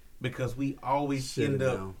because we always Shut end it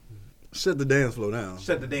up down. Shut the dance floor down.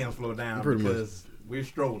 shut the dance floor down Pretty much. because we're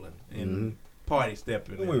strolling and party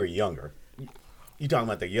stepping. When we were younger. You talking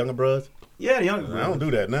about the younger bros? Yeah, the young. I don't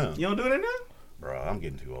do that now. You don't do that now. Bro, I'm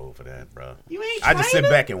getting too old for that, bro. You ain't. I just sit training?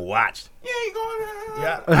 back and watch. You ain't going.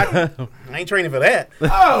 Yeah, I ain't training for that.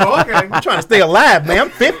 Oh, okay. I'm trying to stay alive, man. I'm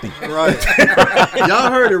 50. Right. Y'all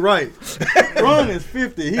heard it right. Ron is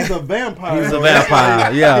 50. He's a vampire. He's a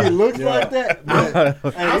vampire, yeah. He looks like that.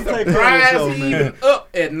 But, hey, I'm he take care of surprised himself, he man. even up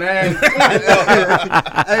at 9.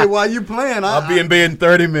 Hey, while you playing, I'll be in bed in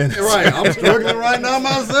 30 minutes. Right, I'm struggling right now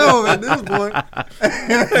myself at this point.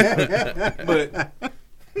 But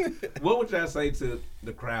what would y'all say to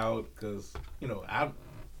the crowd? Because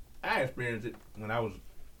I experienced it when I was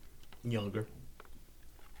younger.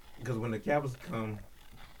 Because when the Cowboys come,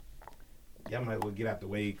 y'all might as well get out the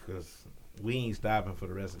way because we ain't stopping for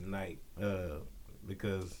the rest of the night.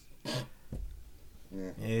 Because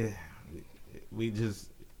Yeah, we just,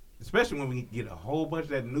 especially when we get a whole bunch of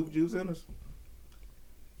that new juice in us.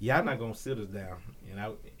 Y'all not gonna sit us down,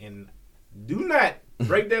 and do not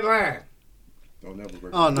break that line. Don't never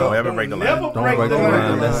break. Oh no! Don't ever break the line. Never break the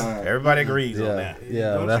line. That's- Everybody agrees on that.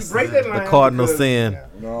 Yeah, Don't that's you break that line the cardinal because- sin.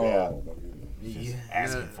 No. Yeah. Yeah.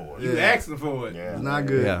 Asking for it. You asking for it. Yeah. It's not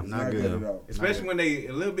good. Yeah. Not good. at all. Especially when they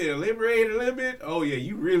a little bit liberated a little bit. Oh yeah,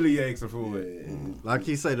 you really asking for it. Like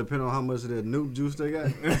he say, depending on how much of that Nuke juice they got,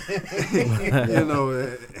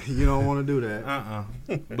 you don't want to do that.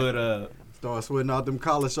 But Start sweating out them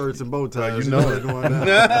collar shirts and bow ties. you know what's going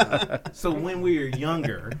down. so when we were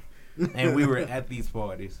younger and we were at these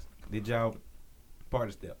parties, did y'all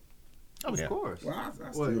party step? Oh, yeah. Of course. Well, I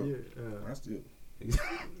What, still. yeah, I still.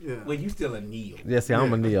 yeah. Well, you still a neo. Yeah, see,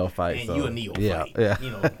 I'm a neophyte. And so, you a neophyte. Yeah, yeah.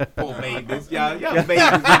 You know, poor babies. Y'all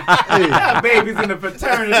babies in the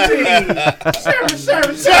fraternity. Sure.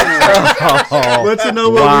 But you know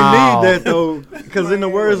what? Wow. We need that though, because in the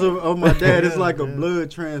words of my dad, it's like a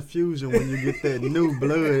blood transfusion when you get that new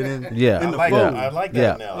blood in Yeah. in the I fold. like Yeah.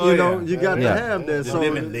 that now. Oh, You know, yeah. you got Yeah. to have that. The So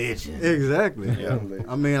living legend. exactly. Yeah.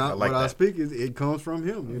 I mean, I like what I that. speak is it comes from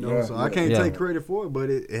him. You know, Yeah, so I yeah. can't Yeah. take credit for it, but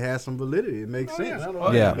it has some validity. It makes sense.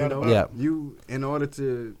 Yeah. You know, Yeah. you in order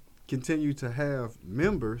to continue to have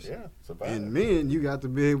members Yeah. Survive. and men, you got to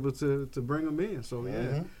be able to bring them in. So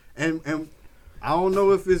yeah, Mhm. and I don't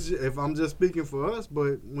know if I'm just speaking for us,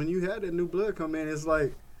 but when you had that new blood come in, it's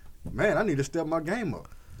like, man, I need to step my game up.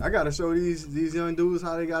 I got to show these young dudes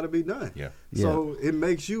how they got to be done. Yeah. So it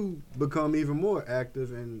makes you become even more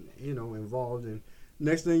active and involved. And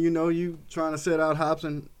next thing you know, you trying to set out hops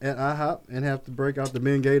at IHOP and have to break out the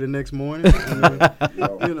Bengay the next morning. And,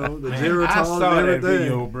 the Man, Geritol I saw and that everything.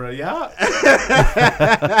 video, bro. Y'all.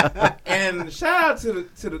 And shout out to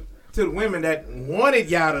the women that wanted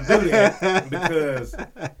y'all to do that because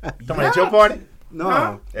Somebody at your party? No.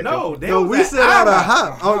 Huh? At No, your- they No, was we at set out a IHOP.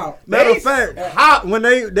 hop. Oh, Hop. matter They of fact, hop when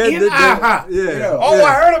they in IHOP. yeah. Oh,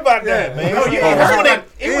 I heard about Yeah. that, man. No, you Oh, ain't heard it. about it.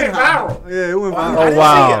 It went viral. Yeah, it went Oh, viral. I didn't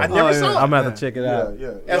wow. see it. I never Oh, saw yeah. it. I'm gonna have to check it out. Yeah.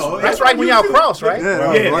 That's, Yo, that's it's right on when y'all YouTube. cross, right?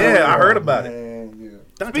 Yeah, Yeah, right. yeah, I heard about it. Man, yeah.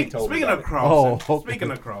 Dante told me Speaking about of it. crossing, Oh, okay.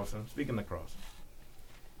 speaking of crossing,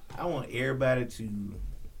 I want everybody to,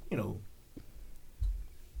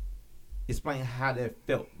 explain how that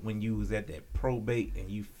felt when you was at that probate and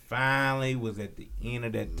you finally was at the end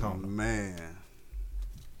of that tunnel. Man.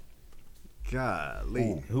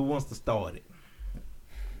 Golly. Who wants to start it?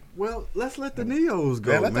 Well, let's let the Neos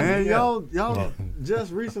go, Yeah, let them- man. yeah. Y'all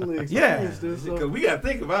just recently Yeah, experienced this. because So we got to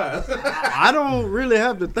think about it. I don't really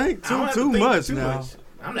have to think I don't have to too think much too now. much.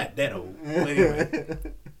 I'm not that old. But anyway.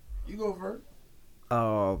 You go first.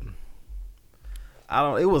 I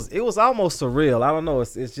don't. It was almost surreal. I don't know.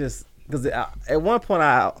 It's just because at one point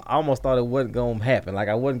I almost thought it wasn't gonna happen. Like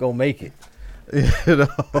I wasn't gonna make it. You know.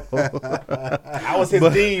 I was his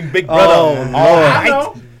dean, big brother. Oh, all Lord. I night.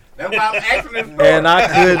 know. That's why I'm asking this for. And I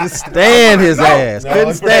couldn't stand his ass. No, Couldn't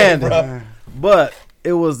it's stand crazy, it. bro. But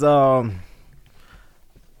it was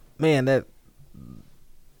man, that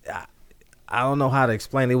I don't know how to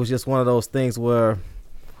explain it. It was just one of those things where,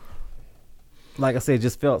 like I said, it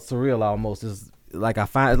just felt surreal almost. It's like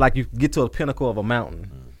like you get to a pinnacle of a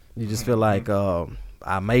mountain. You just feel like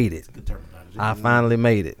I made it. Good terminology. I finally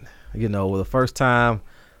made it. The first time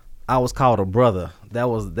I was called a brother,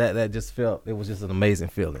 that just felt, it was just an amazing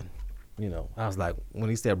feeling. I was like, when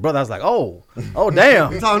he said brother, I was like, oh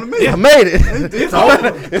damn. You talking to me? I made it. It's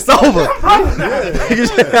over. It's over.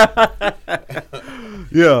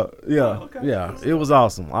 Yeah. Okay. Yeah. It was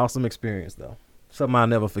awesome. Awesome experience though. Something I'll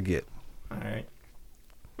never forget. All right.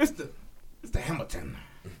 Mr. Hamilton.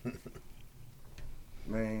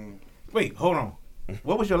 Man. Wait, hold on.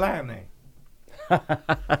 What was your live name?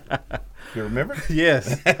 You remember?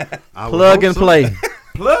 Yes. I would Plug hope and so. play.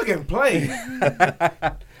 Plug and play.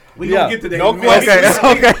 We Yeah. gonna get to that. No in a minute. questions.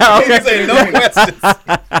 He said no questions.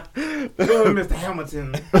 Go ahead, Mr. Hamilton.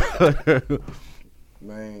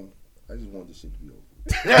 Man, I just want this shit to be over.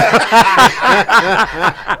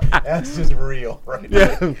 That's just real, right?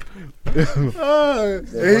 Yeah. And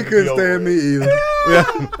he couldn't stand me either.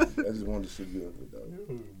 I just wanted this shit to be over, dog.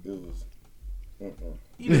 It was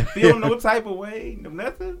You didn't feel no type of way, no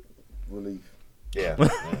nothing. relief. Yeah.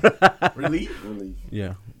 Relief. Relief.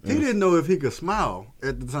 Yeah. He didn't know if he could smile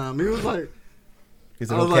at the time. He was like,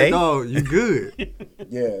 Is I it was okay? like, dog, you good.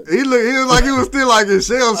 Yeah. He was like he was still like in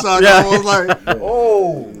shell shock. Yeah. I was like, Yeah.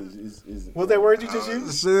 Oh. It's What was that word you just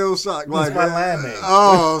used? shell shock. Like my line name.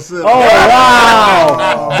 Oh, shit. Oh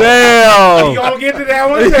wow! You Damn! gonna get to that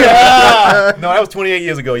one too? No, that was 28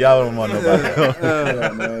 years ago. Y'all don't want to know about that. yeah,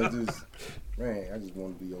 man, I just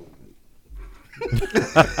want to be over with.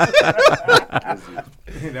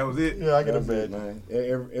 That was it. Yeah, I can That's it, imagine.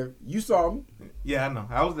 man. You saw me. Yeah, I know.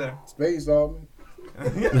 I was there. Spade saw me.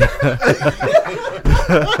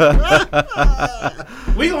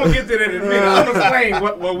 We gonna get to that in a minute. I'm gonna explain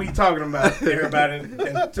what we talking about, everybody,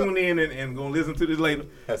 and tune in and gonna listen to this later.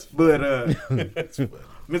 That's But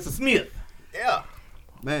Mr. Smith, Yeah,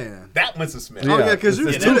 Man. that Mr. Smith. Yeah. Oh yeah, because you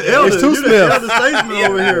It's the two- elder, it's two you the Smiths. elder statesman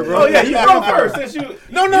over here, bro. oh yeah, you go first since you.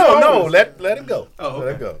 No, let it go. Oh, Let it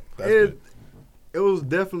okay. go. That's It, good. it was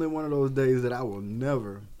definitely one of those days that I will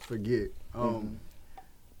never forget.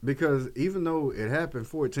 Because even though it happened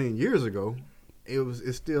 14 years ago,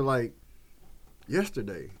 it's still like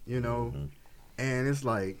yesterday, you know. And it's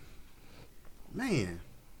like, man,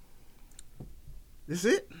 this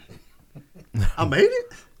it? I made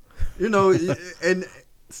it? You know, and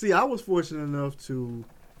see, I was fortunate enough to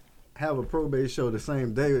have a probate show the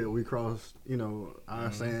same day that we crossed, you know,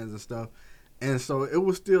 our sands and stuff. And so it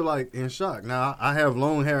was still like in shock. Now I have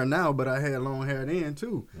long hair now, but I had long hair then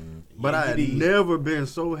too. But Yeah, I had you did. never been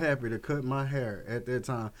so happy to cut my hair at that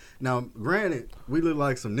time. Now, granted, we look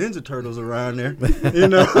like some Ninja Turtles around there, you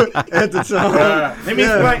know, at the time. Let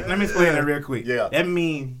me explain that real quick. Yeah. That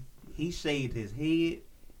means he shaved his head,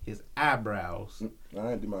 his eyebrows, I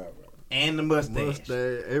didn't do my eyebrows. and the mustache.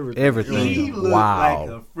 Mustache, everything. Everything. He looked Wow. like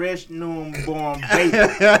a fresh newborn baby.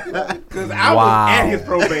 Because I Wow. was at his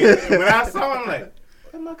probate. And when I saw him, I'm like,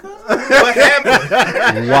 that's my cousin. What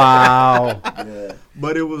happened? Wow. Yeah.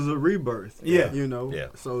 But it was a rebirth. Yeah. You know? Yeah.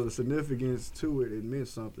 So the significance to it meant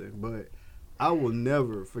something. But I will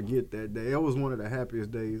never forget that day. It was one of the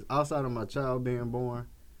happiest days. Outside of my child being born,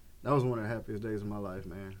 that was one of the happiest days of my life,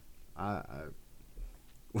 man.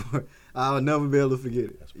 I'll never be able to forget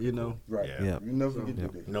it. You know? Right. Yeah. Yeah. You never forget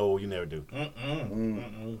Yep. that. No, you never do.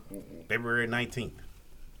 Mm-mm. February 19th.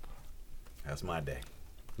 That's my day.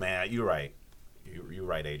 Man, you're right. You're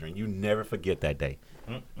right, Adrian. You never forget that day.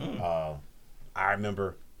 I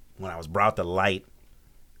remember when I was brought to light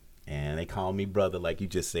and they called me brother, like you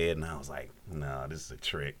just said, and I was like, no, this is a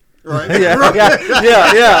trick. Right. Yeah.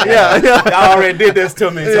 Y'all already did this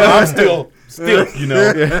to me, so I'm still, you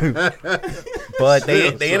know. But they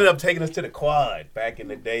ended up taking us to the quad back in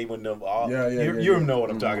the day when them all you know what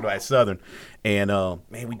I'm talking about at Southern, and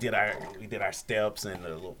man, we did our steps and the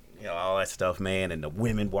little, you know, all that stuff, man, and the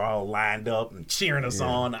women were all lined up and cheering us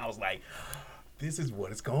on. I was like, this is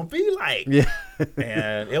what it's gonna be like. Yeah.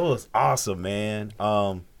 And it was awesome, man.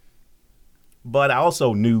 But I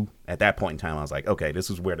also knew at that point in time, I was like, okay,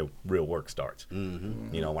 this is where the real work starts.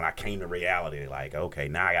 Mm-hmm. You know, when I came to reality, like, okay,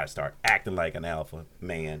 now I got to start acting like an alpha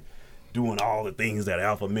man, doing all the things that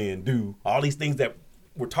alpha men do, all these things that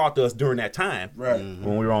were taught to us during that time. Right.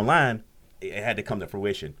 When we were online, it had to come to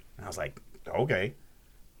fruition. And I was like, okay.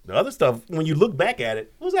 The other stuff, when you look back at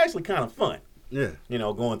it, it was actually kind of fun. Yeah. You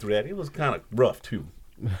know, going through that, it was kind of rough too,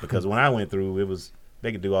 because when I went through,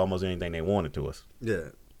 they could do almost anything they wanted to us. Yeah.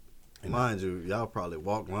 Mind you, y'all probably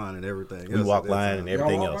walk line and everything. We walk line and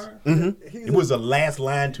everything Y'all else. walk Mm-hmm. It was the last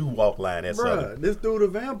line to walk line at Bruh, Southern. this dude a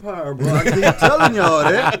vampire, bro. I keep telling y'all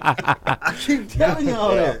that. I keep telling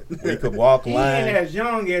y'all Yeah. that. We could walk He line. ain't as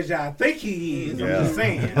young as y'all think he is. Yeah. I'm just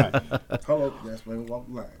saying. Hello, that's when we walk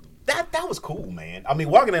the line. That was cool, man. I mean,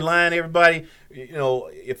 walking in line, everybody, you know,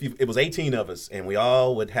 it was 18 of us, and we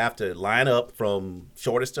all would have to line up from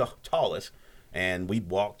shortest to tallest, and we'd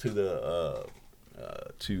walk to the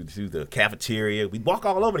to the cafeteria. We'd walk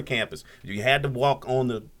all over the campus. You had to walk on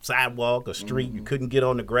the sidewalk or street. You couldn't get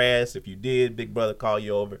on the grass. If you did, Big Brother call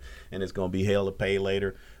you over, and it's gonna be hell to pay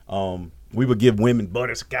later. We would give women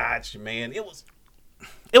butterscotch, man. It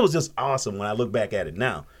was just awesome when I look back at it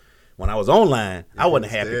now. When I was online, I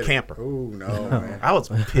wasn't a happy camper. Oh, no, man. I was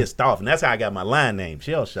pissed off, and that's how I got my line name,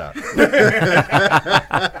 Shell Shock.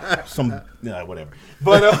 Whatever.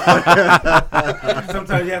 But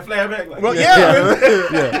Sometimes you have flashback. Like, well,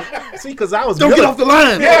 yeah. See, because I was Don't get off the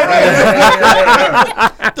line.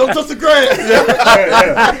 Don't touch the grass.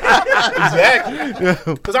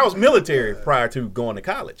 Exactly. Because I was military prior to going to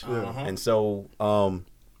college, and so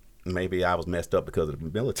maybe I was messed up because of the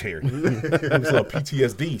military. It was a little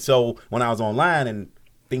PTSD. So when I was online and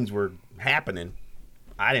things were happening,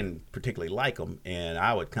 I didn't particularly like them, and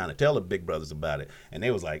I would kind of tell the big brothers about it, and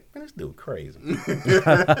they was like, "Man, this dude crazy.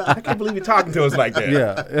 I can't believe you're talking to us like that."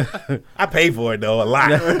 Yeah. I paid for it though a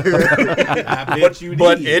lot, I bet you did.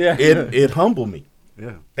 but it humbled me.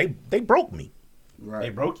 Yeah. They broke me, Right. They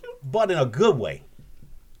broke you? but in a good way.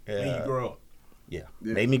 When you grow up. Yeah.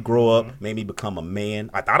 Yeah. Made me grow up, made me become a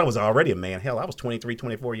man. I thought I was already a man. Hell, I was 23,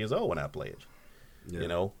 24 years old when I played. Yeah. You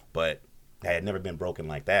know, but I had never been broken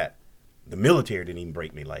like that. The military didn't even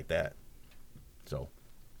break me like that. So,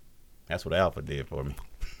 That's what Alpha did for me.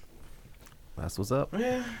 That's what's up.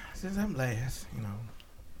 Well, since I'm last, you know,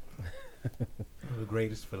 the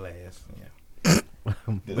greatest for last. Yeah.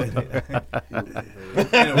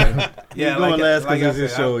 Anyway, yeah, going last 'cause I it's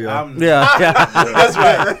his said, show, y'all. Yeah. That's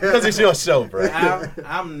right. Because it's your show, bro.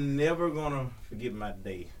 I'm never gonna forget my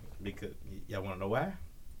day because y'all want to know why?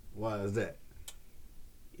 Why is that?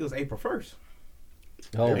 It was April 1st,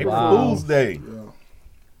 Oh, April wow. Fool's Day. Yeah.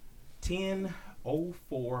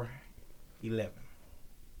 10/04/11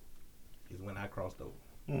 is when I crossed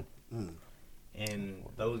over. Mm. And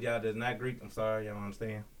those y'all that's not Greek, I'm sorry, y'all don't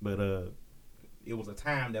understand, but it was a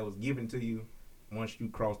time that was given to you once you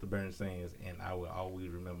crossed the burning sands, and I will always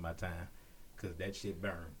remember my time because that shit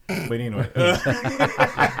burned. But anyway,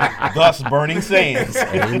 Thus burning sands.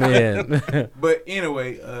 Amen. but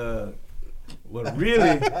anyway, what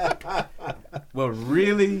really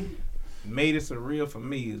made it surreal for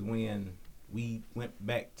me is when we went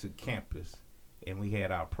back to campus and we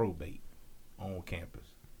had our probate on campus.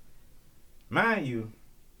 Mind you,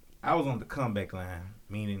 I was on the comeback line,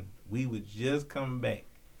 meaning we were just coming back,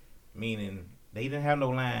 meaning they didn't have no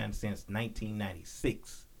line since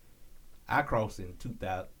 1996. I crossed in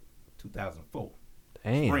 2004,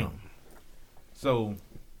 Damn. spring. So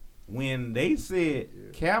when they said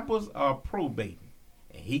Kappas are probating,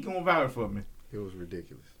 and he gonna vouch for me, It was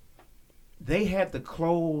ridiculous. they had to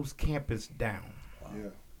close campus down. Yeah.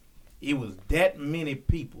 It was that many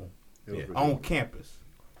people It was on ridiculous. campus.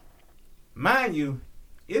 Mind you,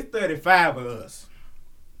 it's 35 of us.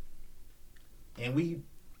 And we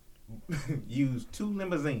used 2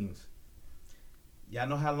 limousines. Y'all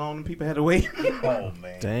know how long them people had to wait? Oh,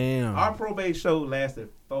 man. Damn. Our probate show lasted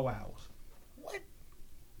 4 hours.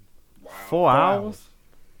 4 hours?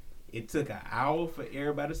 It took an hour for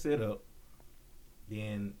everybody to set up.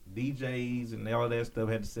 Then DJs and all that stuff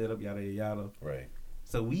had to set up, yada, yada. Right.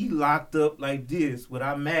 So we locked up like this with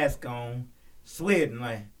our mask on, sweating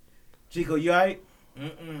like, Chico, you alright?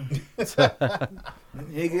 Nigga, it's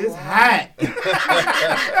hot.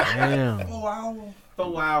 Damn. 4 hours.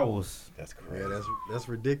 4 hours. That's crazy. Yeah, that's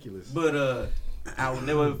ridiculous. But I will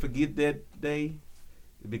never forget that day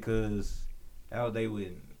because that was the day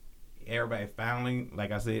when everybody finally,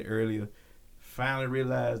 like I said earlier, finally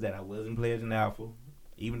realized that I wasn't pledging alpha.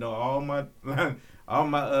 Even though all my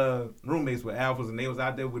roommates were alphas and they was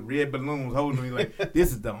out there with red balloons holding me like,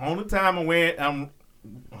 this is the only time I'm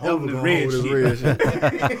holding the red shit.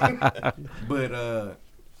 But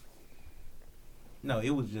no,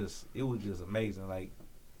 it was just amazing. Like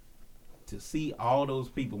to see all those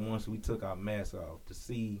people once we took our masks off, to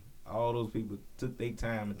see all those people took their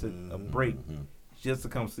time and took a break just to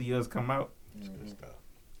come see us come out. Good stuff.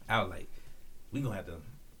 I was like, we gonna have to.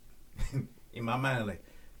 In my mind, like,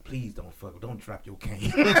 please don't drop your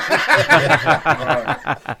cane.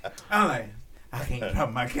 I'm like, I can't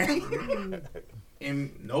drop my cane.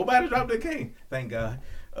 And nobody dropped their cane, thank God.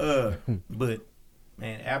 But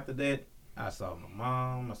man, after that, I saw my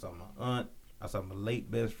mom, I saw my aunt, I saw my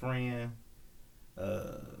late best friend.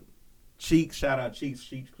 Cheeks, shout out Cheeks.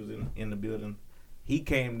 Cheeks was in the building. He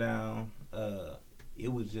came down.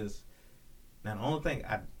 It was just. Now the only thing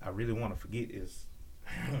I really want to forget is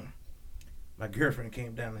my girlfriend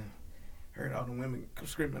came down and heard all the women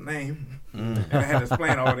screaming my name. And I had to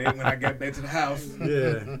explain all that when I got back to the house.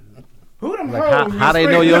 Yeah. Who them Like, hoes? how they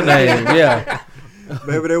know your name? Yeah.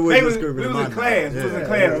 Maybe they We wouldn't was screaming in my class. name. We was in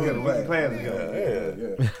class together. We was in class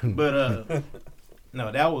together. Yeah. But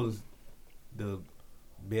no, that was the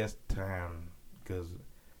best time because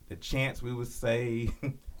the chants we would say,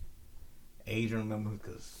 Adrian remembers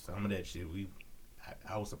because some of that shit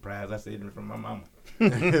I was surprised I said it from my mama.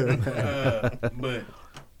 But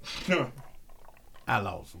I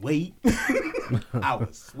lost weight. I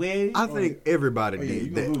was sweaty. I think everybody Oh, yeah, did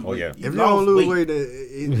you gonna that. lose Oh, yeah. weight. If you don't lose weight, you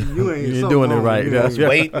ain't You're something doing it wrong. right. You That's ain't-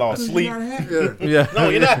 Weight, lost sleep. You're not happy. Yeah. Yeah. No,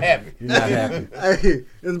 you're not happy. You're not happy. Hey,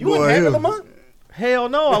 this You boy wasn't happy, here. Lamont? Hell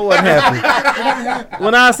no, I wasn't happy.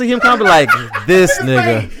 When I see him come, be like, this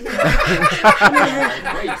nigga.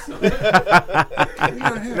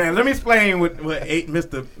 Now let me explain what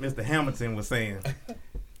Mr. Hamilton was saying.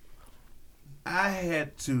 I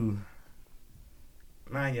had to.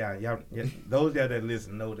 Man, y'all, those y'all that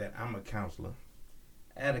listen know that I'm a counselor.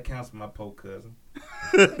 I had to counsel my poor cousin.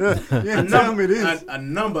 You ain't tell me this. A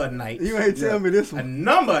number of nights. You ain't tell me this A one.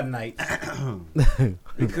 number of nights.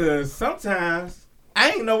 Because sometimes I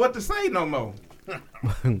ain't know what to say no more.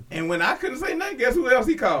 And when I couldn't say nothing, guess who else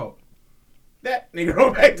he called? That nigga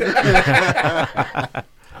right back to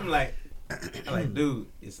I'm like, dude,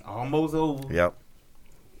 it's almost over. Yep.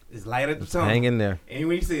 It's light at the tongue. Hang in there. And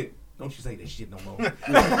when he said, Don't you say that shit no more.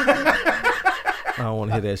 I don't want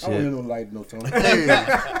to hear that I don't hear shit. no light, no tone. Hey,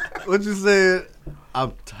 what you said?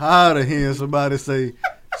 I'm tired of hearing somebody say,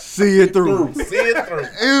 "See it through." See it through.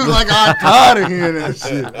 It was like I'm tired of hearing that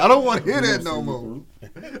shit. I don't want to hear that no more.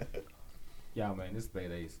 Y'all, man, this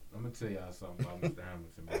paydays. I'm gonna tell y'all something about Mr.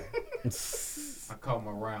 Hamilton, man. I caught him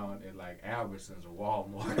around at like Albertsons or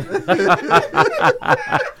Walmart.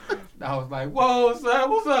 I was like, "Whoa, son,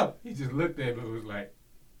 what's up?" He just looked at me and was like,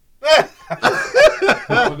 "I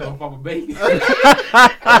don't know if I'm a baby."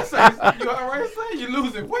 I said, "You all right, son? You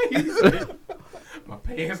losing weight?" He said, "My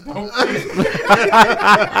pants don't fit."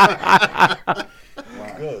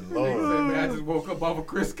 Good He Lord. said, "Man, I just woke up off a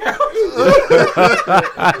Chris couch." I was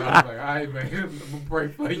like, "All right, man, I'm gonna pray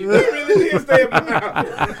for you." He really did stay up now.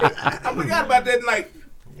 I forgot about that night.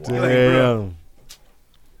 He like, "Bro, Damn.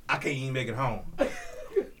 I can't even make it home."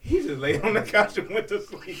 He just laid on the couch and went to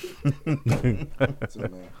sleep. So,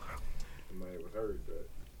 man,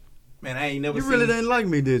 Man, I ain't never You seen really didn't like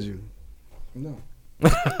me, did you? no. He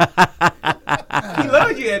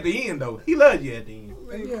loved you at the end, though. He loved you at the end.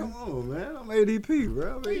 Man, Yeah. come on, man. I'm ADP,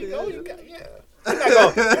 bro. I mean,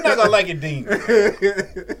 You're not gonna like it, Dean, I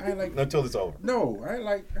ain't like. until it's over. No, I ain't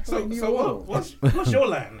like. I So, like neither so one. what's your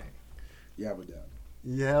line name? Yeah, but that.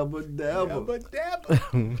 yeah, but dabble.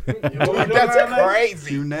 That's crazy.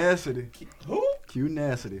 Q-nacity. Who?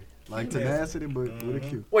 Q-nacity. Like tenacity, but with a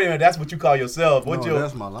Q. Wait a minute, that's what you call yourself. No, What's your?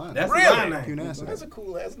 that's my line. That's Really? the line name. Q-nacity. That's a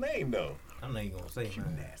cool ass name though. I'm not even gonna say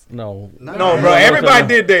mine. No. No, No, no, bro, no, everybody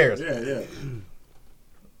did theirs. Yeah.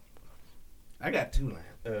 I got two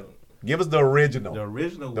lines. Give us the original. The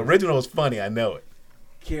original. The was original is funny. I know it.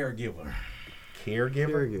 caregiver. Caregiver.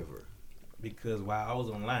 Caregiver. Because while I was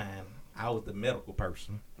online, I was the medical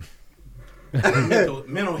person,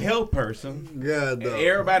 mental health person, God, and dog.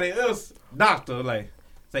 everybody else, doctor, like,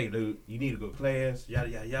 say, dude, you need to go to class, yada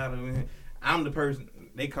yada yada. I'm the person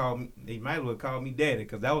they call me. They might as well call me daddy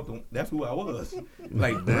because that's who I was.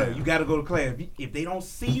 Like, bro, you got to go to class. If they don't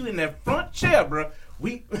see you in that front chair, bro,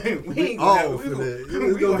 we ain't gonna Oh, have, for that. we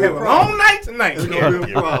It's gonna gonna be have a a problem. long night tonight. It's gonna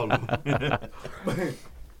be a problem.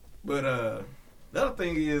 But the other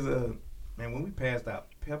thing is, man, when we passed out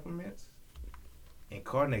peppermints and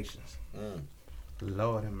carnations,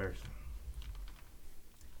 Lord have mercy.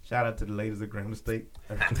 Shout out to the ladies of Grandma State.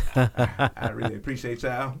 I really appreciate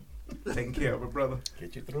y'all taking care of her brother.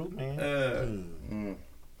 Get you through, man.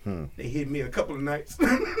 They hit me a couple of nights.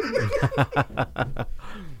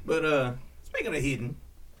 But speaking of hitting,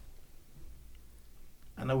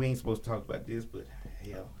 I know we ain't supposed to talk about this, but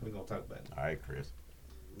hell, we're gonna talk about it. All right, Chris.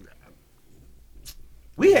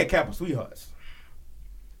 We had Kappa Sweethearts.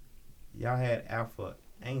 Y'all had Alpha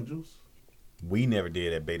Angels. We never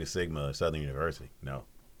did at Beta Sigma at Southern University. No,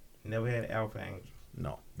 Never had Alpha Angels.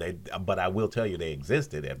 no. But I will tell you they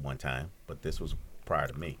existed at one time. But this was prior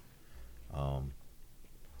to me.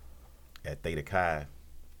 At Theta Chi,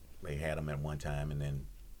 they had them at one time, and then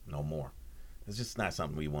no more. It's just not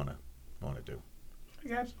something we want to do. I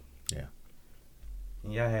got you. Yeah.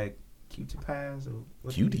 And y'all had Cutie Pies or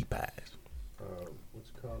what? Cutie pies. What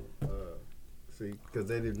you call it? See, because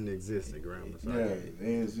they didn't exist at Grandma. So Yeah,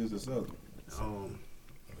 it's just a southern. Well,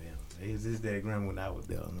 is this that Grandma when I was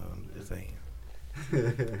there? No, I'm just saying.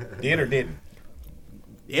 Did or didn't?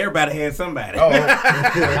 Everybody had somebody. Oh.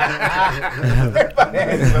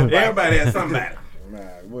 Everybody had somebody. Nah,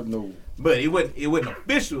 it wasn't no. But it wasn't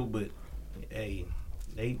official. But hey,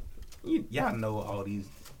 y'all know all these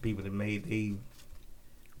people that made they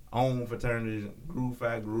own fraternities, Groove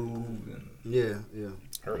Phi Groove, and yeah.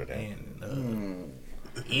 Heard of that.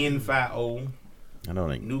 N Phi O, I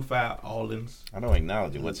don't. Nu Phi Allens. I don't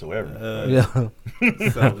acknowledge it whatsoever. Yeah. So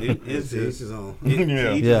it's To each just his own. to each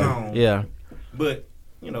his Yeah. own. Yeah. But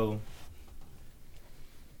you know,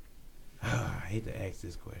 I hate to ask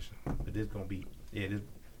this question, but this gonna be this is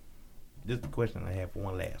the question I have for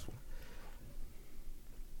one last one.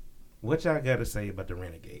 What y'all got to say about the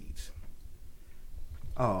Renegades?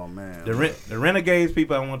 Oh man. The Renegades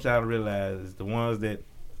people, I want y'all to realize is the ones that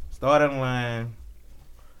started on line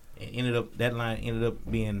and that line ended up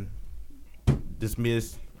being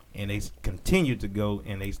dismissed, and they continued to go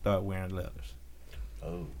and they start wearing leathers.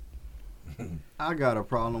 Oh. I got a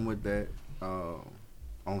problem with that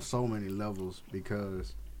on so many levels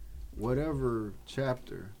because whatever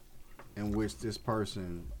chapter in which this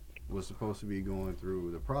person was supposed to be going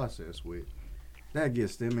through the process with, that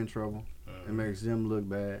gets them in trouble. It makes them look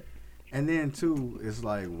bad. And then too, it's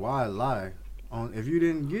like, why lie? If you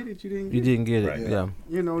didn't get it, you didn't get You it. didn't get it. Right. Yeah.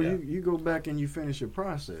 You know, Yeah. you go back and you finish your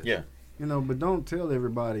process. Yeah. You know, but don't tell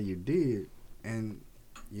everybody you did and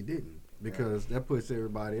you didn't, because that puts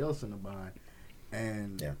everybody else in a bind.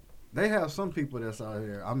 And Yeah. they have some people that's out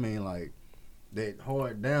here. I mean, like that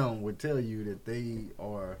hard down would tell you that they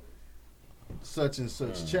are such and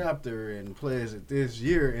such chapter and players at this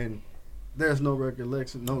year, and there's no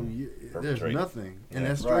recollection, there's nothing, and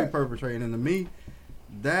that's straight perpetrating. And to me,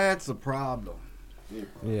 that's a problem.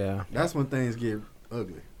 Yeah. That's when things get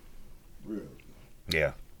ugly. Really.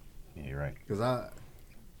 Yeah, you're right. Cause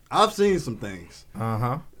I've seen some things.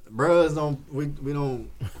 Bruhs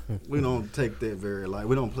we don't take that very light.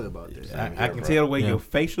 We don't play about that. I can tell the way your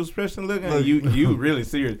facial expression looking. You really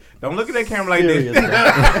serious. Don't look at that camera like Serious, this.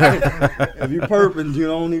 If you purping, you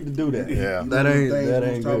don't need to do that. Yeah. That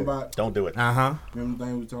ain't good. About, Don't do it. Uh-huh. remember the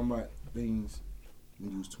thing we were talking about things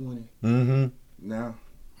when you was 20? Mm-hmm. Now?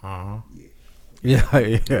 Uh-huh. Yeah.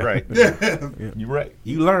 You're right. You're right.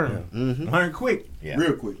 You learn. Mm-hmm. Learn quick. Yeah.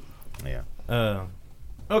 Real quick. Yeah.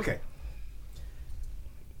 Okay.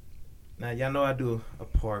 Now, y'all know I do a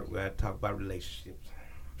part where I talk about relationships.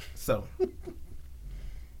 So,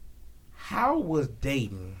 how was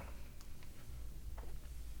dating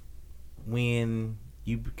when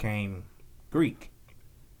you became Greek?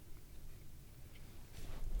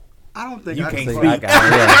 I don't think You I can't can speak.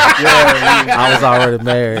 I was already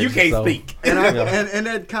married. You can't so. speak. And and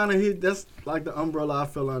that kind of hit. That's like the umbrella I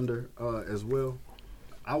fell under as well.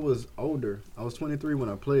 I was older. I was 23 when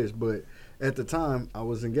I pledged, but at the time I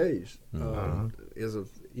was engaged. As a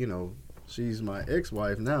she's my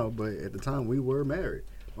ex-wife now, but at the time we were married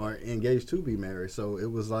or engaged to be married. So it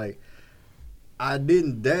was like I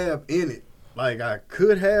didn't dab in it like I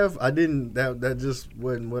could have. I didn't. That just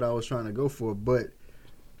wasn't what I was trying to go for. But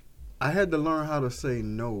I had to learn how to say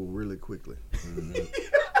no really quickly.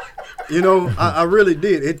 I really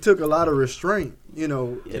did. It took a lot of restraint, Say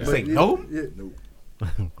but no? Yeah. No.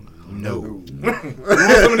 No.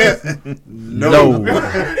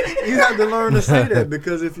 You had to learn to say that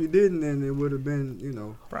because if you didn't, then it would have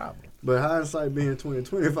been, Problem. But hindsight being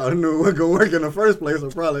 2020, if I knew it wasn't gonna work in the first place, I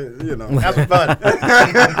probably, Have some fun.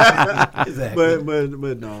 Exactly.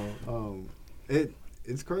 But no,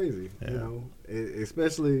 it's crazy,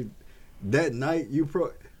 especially that night.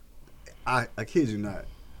 I kid you not,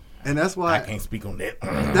 and that's why I can't speak on that.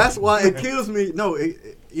 That's why it kills me. No,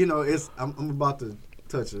 I'm about to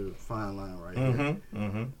touch a fine line right here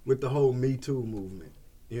with the whole Me Too movement.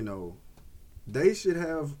 They should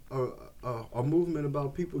have a movement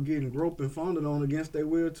about people getting groped and fondled on against their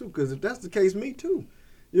will too. Because if that's the case, me too.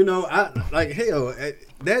 I like hell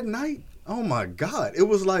that night. Oh my God, it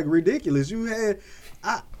was like ridiculous.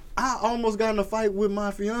 I almost got in a fight with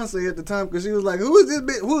my fiance at the time because she was like, "Who is this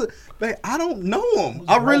bitch? Babe, I don't know him.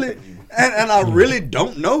 I really and I really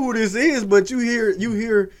don't know who this is." But you hear,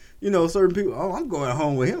 certain people. Oh, I'm going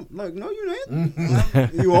home with him. Like, no, you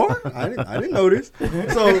ain't. You are? I didn't know this.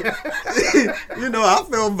 So, I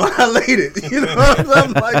felt violated.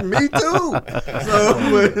 I'm like, me too. So,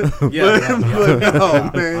 but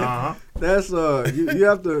no, man, that's you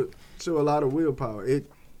have to show a lot of willpower.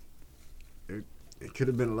 It could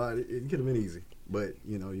have been a lot. It could have been easy, but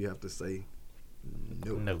you have to say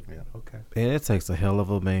no. No. Yeah. Okay. And it takes a hell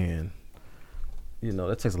of a man.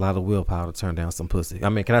 It takes a lot of willpower to turn down some pussy. I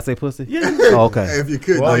mean, can I say pussy? Yeah. Oh, okay. If you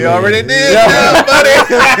could, Well, you already did, buddy.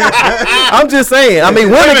 I'm just saying. I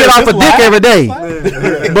mean, women get off a dick every day,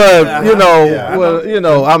 but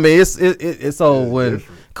I mean, it's so when.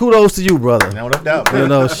 Kudos to you, brother. No doubt.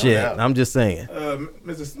 Shit. I'm just saying.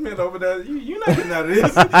 Mr. Smith over there, you're not getting out of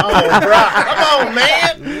this. Oh, bro. Come on,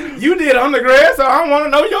 man. You did undergrad, so I want to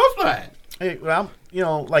know your spot. Hey, well,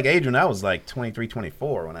 like Adrian, I was like 23,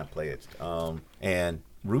 24 when I pledged. And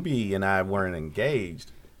Ruby and I weren't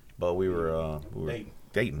engaged, but we were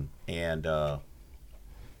dating. And at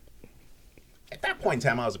that point in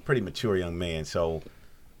time, I was a pretty mature young man. So,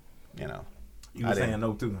 You were saying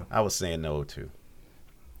no too. Huh? I was saying no too.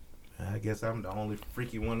 I guess I'm the only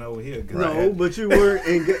freaky one over here. No, but you were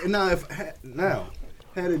engaged. Now,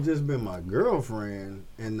 had it just been my girlfriend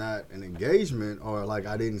and not an engagement, or like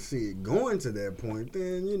I didn't see it going to that point,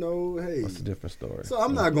 then hey, That's a different story. So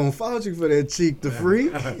I'm not gonna fault you for that cheek to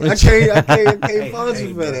freak. I can't fault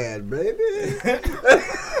you for that, baby.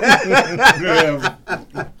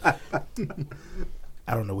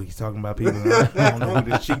 I don't know what he's talking about, people. I don't know who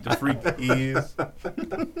this cheek the freak is.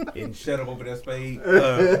 And shut up over that spade.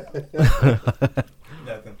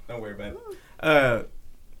 Nothing. Don't worry about it.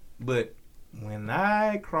 But when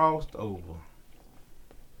I crossed over,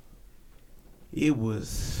 it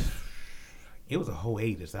was a whole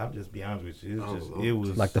 80s. I'll just be honest with you. It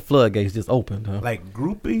was like the floodgates just opened, huh? Like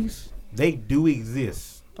groupies, they do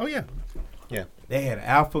exist. Oh, yeah. Yeah. They had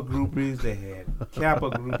alpha groupies, they had kappa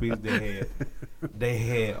groupies, they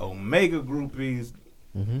had omega groupies.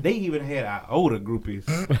 They even had our older groupies.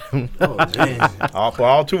 For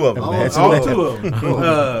all two of them. All- man. All two of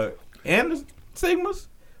them. And the Sigmas.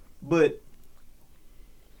 But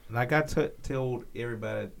like I told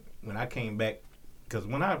everybody when I came back, because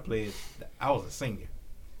when I played, I was a senior.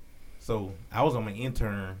 So I was on my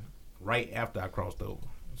intern right after I crossed over.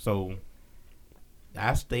 So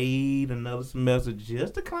I stayed another semester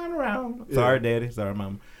just to clown around. Yeah. Sorry, Daddy. Sorry,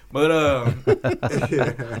 Mama. But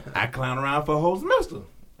I clown around for a whole semester.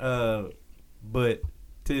 But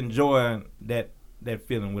to enjoy that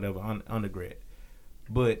feeling, whatever, undergrad.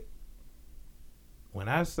 But when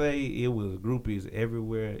I say it was groupies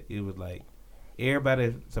everywhere, it was like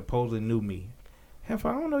everybody supposedly knew me. Heck,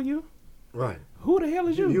 I don't know you. Right. Who the hell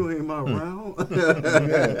is you? You ain't my round.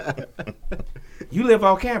 You live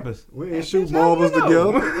off campus. We ain't shoot Bitch, how marbles you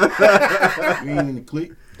know? together. We ain't in the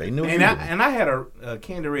clique. They knew And you. I had a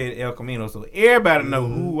Candy Red El Camino, so everybody know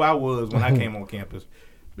who I was when I came on campus,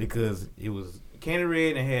 because it was Candy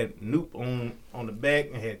Red and had Noop on the back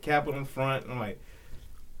and had Capital in front. I'm like,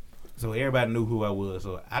 so everybody knew who I was,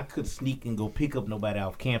 so I could sneak and go pick up nobody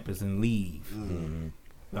off campus and leave.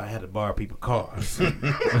 I had to borrow people's cars.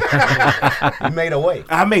 You made a way.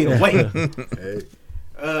 I made a way.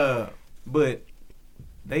 Hey. But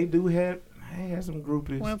they do have some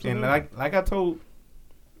groupies, Well, and absolutely. like I told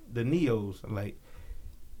the Neos, like,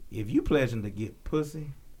 if you pledging to get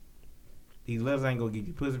pussy, these letters ain't gonna get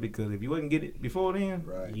you pussy, because if you wouldn't get it before then,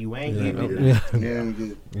 Right. you ain't Yeah, getting it. Yeah. Yeah, we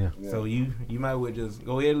get. Yeah. So you might well just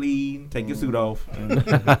go ahead and leave, take your suit off. And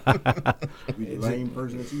We the same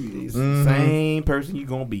person that you it's is. the same person you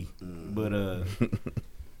gonna be. But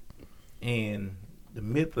and the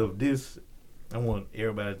myth of this, I want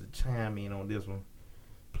everybody to chime in on this one.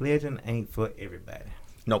 Pledging ain't for everybody.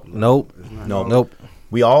 Nope. Nope. No. Nope.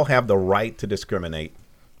 We all have the right to discriminate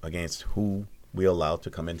against who we allow to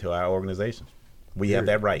come into our organizations. We have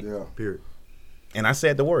that right. Yeah. Period. And I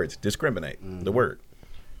said the words, discriminate, the word.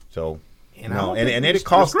 So, And I no, don't and, think and it's it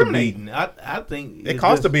costs to be, discriminating. I think it it's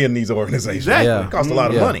costs to just- be in these organizations. Exactly. Yeah. It costs a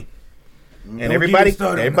lot of Yeah. money. And Don't everybody get me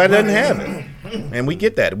started on doesn't the have money. it. And we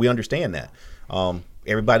get that. We understand that.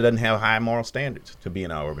 Everybody doesn't have high moral standards to be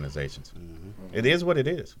in our organizations. It is what it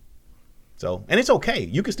is. So, and it's okay.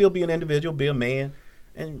 You can still be an individual, be a man,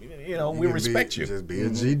 and we can respect be, you. Just be a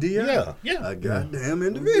GDI. Yeah, yeah. A goddamn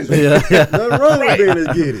individual. Yeah. Nothing wrong with being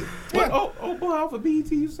a giddy. What? Oh boy, off of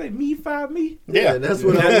BET, you say me five me. Yeah, That's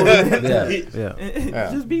what I want. Yeah.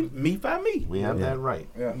 Yeah. Just be me five me. we have that right.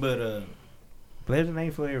 Yeah. But pledging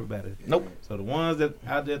ain't for everybody. Nope. So the ones that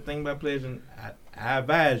out there think about pledging, I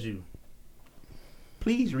advise you,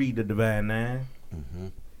 please read the Divine Nine,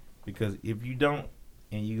 because if you don't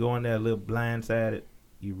and you go in there a little blindsided,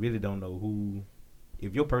 you really don't know who.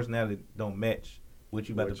 If your personality don't match what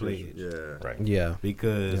you about to pledge, Yeah. Right. Yeah.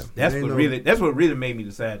 because Yeah. that's Ain't what no- really made me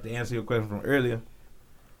decide to answer your question from earlier.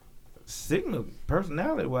 Sigma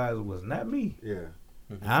personality wise was not me. Yeah.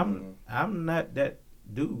 I'm not that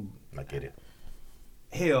dude. I get it.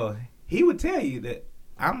 Hell, he would tell you that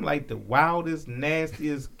I'm like the wildest,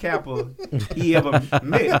 nastiest Kappa he ever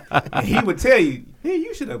met. And he would tell you, hey,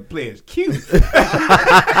 you should have pledged cute.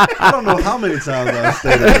 I don't know how many times I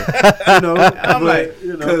stated it. I'm but, like,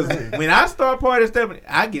 you know, because hey. when I start party stuff,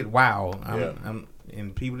 I get wild. Yeah.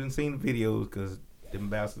 And people didn't see the videos because them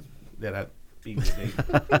bastards that I feed they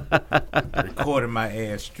recording my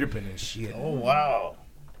ass stripping and shit. Oh wow.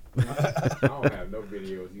 I don't have no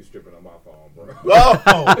videos you stripping on my phone, bro.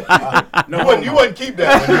 Oh, you wouldn't keep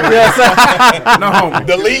that. No homie.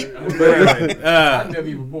 Delete. I never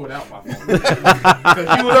even pulled out my phone.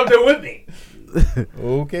 Because you was up there with me.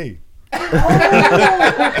 Okay. Moving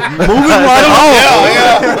right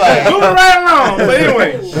on. Moving right along. But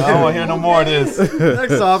anyway. I don't want to hear no more of this.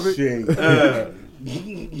 Next topic.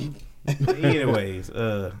 Anyways,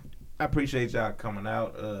 I appreciate y'all coming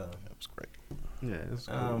out. That's great. Yeah, it's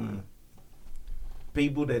cool.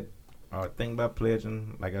 People that are thinking about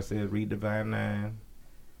pledging, like I said, read Divine Nine.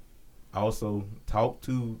 Also, talk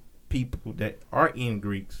to people that are in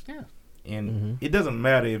Greeks. Yeah. And it doesn't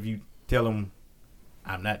matter if you tell them,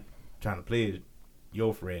 I'm not trying to pledge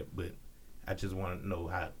your frat, but I just want to know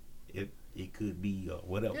how it could be or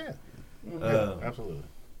whatever. Yeah. Absolutely.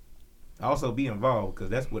 Also, be involved, because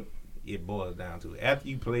that's what it boils down to. After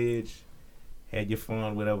you pledge, had your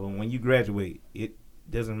fun, whatever, when you graduate, it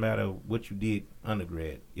doesn't matter what you did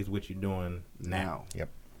undergrad. It's what you're doing now. Yep.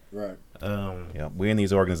 Right. Yeah. We're in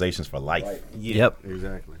these organizations for life. Right. Yeah. Yep.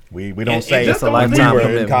 Exactly. We don't And say just It's a don't lifetime we were in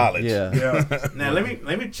commitment. college. Yeah. Now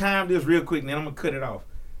let me chime this real quick, and then I'm gonna cut it off.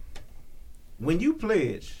 When you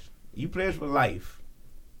pledge for life,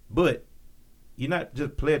 but you're not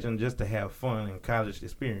just pledging just to have fun and college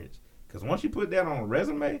experience, Because once you put that on a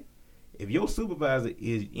resume, if your supervisor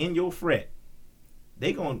is in your frat,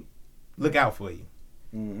 they going to look out for you.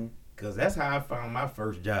 Mm-hmm. Because that's how I found my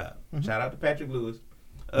first job. Shout out to Patrick Lewis.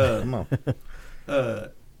 Come on.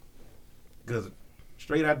 Because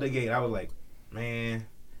straight out the gate, I was like, man,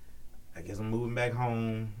 I guess I'm moving back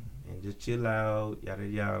home and just chill out, yada,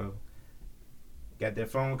 yada. Got that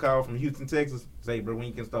phone call from Houston, Texas. Say, bro, when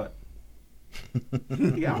you can start?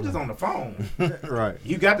 Yeah, I'm just on the phone. Right.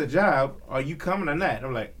 You got the job. Are you coming or not?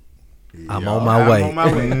 I'm like, I'm on my way. I'm on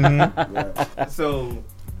my way. Yeah. So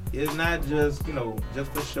it's not just,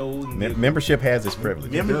 just for shows. And Membership has its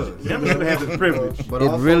privilege. membership has its privilege. But It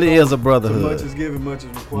also, really is a so brotherhood. much is given, much is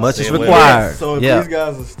required. Much is Say it well. required. So if yeah. these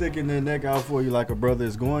guys are sticking their neck out for you like a brother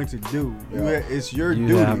is going to do, it's your You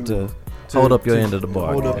duty have to hold up your end of the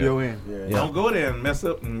bargain. hold up your end. Yeah. Yeah. Don't go there and mess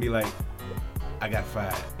up and be like, I got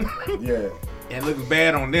fired. Yeah. It looks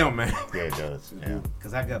bad on them, man. Yeah, it does. Yeah.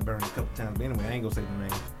 Because I got burned a couple times. But anyway, I ain't going to say the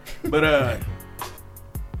name. But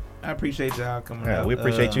I appreciate y'all coming out. Yeah, we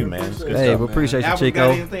appreciate you, man. It's good Hey, stuff. we appreciate you, Alpha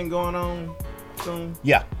got Chico. anything going on soon?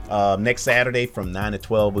 Yeah. Next Saturday from 9 to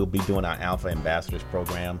 12, we'll be doing our Alpha Ambassadors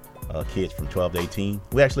program. Kids from 12 to 18.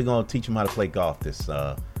 We're actually going to teach them how to play golf this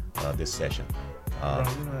session. Bro, you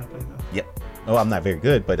know how to play golf. Yep. Oh, I'm not very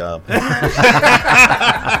good, but I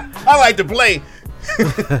like to play.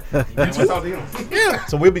 Man, what's all to him? Yeah.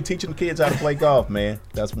 So we'll be teaching the kids how to play golf, man.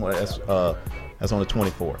 That's on the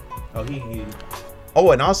 24th. Oh, he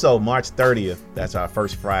Oh, and also March 30th. That's our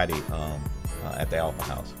first Friday at the Alpha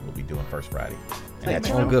House. We'll be doing First Friday. And Hey, that's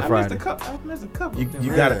man, on Good I Friday. I missed a couple. you of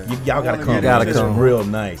them. gotta y'all gotta come. You gotta It's come. real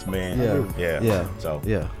nice, man. Yeah. Yeah. So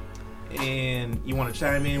Yeah. And you want to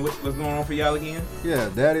chime in? What's going on for y'all again? Yeah,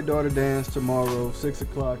 daddy-daughter dance tomorrow, 6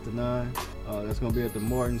 o'clock to 9. That's going to be at the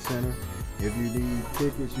Morton Center. If you need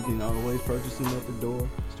tickets, you can always purchase them at the door.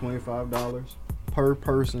 It's $25 per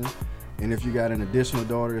person. And if you got an additional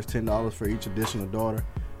daughter, it's $10 for each additional daughter.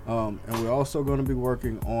 And we're also going to be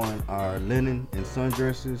working on our linen and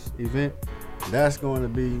sundresses event. That's going to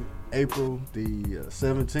be April the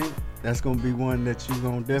 17th. That's going to be one that you're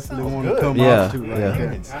going to definitely Sounds want to good. come Yeah, out to right yeah.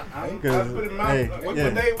 there. I Because, put it in my. hey, What yeah.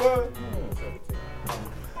 day was?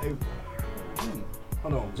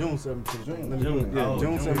 Hold on, June 17th. June. Let me June. do it. Yeah, Oh,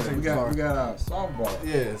 June June. 17th. We got our softball.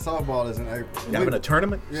 Yeah, softball is in April. you having a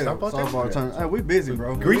tournament? Yeah, Softball softball tournament. Hey, we busy,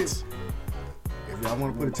 bro. Greets. If y'all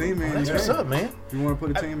want to put a team in, That's you what's can. up, man. If you want to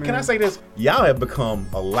put a team in. Can I say this? Y'all have become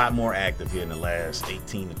a lot more active here in the last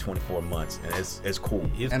 18 to 24 months, and it's cool.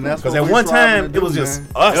 It's And cool. that's Because what at we one striving time to it was do, just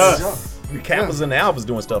man. us, the Kappas and the Alphas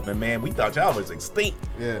doing stuff, and man, we thought y'all was extinct.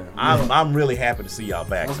 Yeah. I'm really happy to see y'all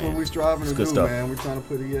back, That's man. what we're striving It's to good do, stuff. man. We're trying to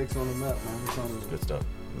put EX on the map, man. We're trying to Good stuff.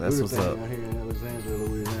 That's do what's the thing up. out here in Alexandria,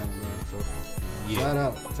 Louisiana, man. So Yeah. shout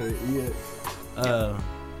out to EX.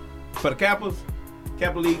 For the Kappas,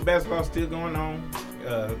 Kappa League basketball still going on.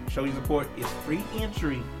 Show your support. It's free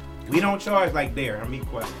entry. We don't charge like Dare. I'm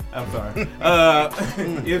quiet. I'm sorry.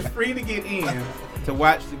 It's free to get in to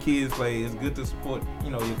watch the kids play. It's good to support,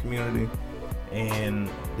 your community, and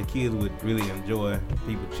the kids would really enjoy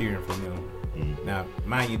people cheering for them. Now,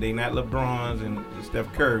 mind you, they not LeBrons and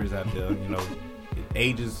Steph Curry's out there.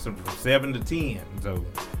 Ages from 7 to 10. So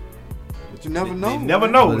But you never know. They never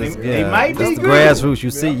man. know. But They, it's- they might that's be the good.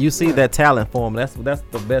 grassroots. You see that talent form. That's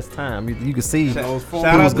the best time. You can see Shout- who's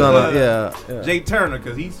shout out to, gonna. Yeah. Jay Turner,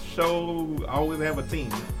 because he always have a team.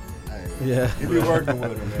 Hey, Yeah. he be working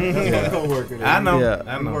with him, man. That's Yeah. my coworker. there. I know. Yeah.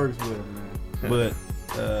 I He know. works with him, man. But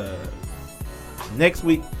next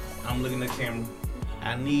week, I'm looking at the camera.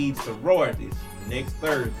 I need sororities next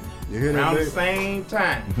Thursday. You hear that, Around the babe? same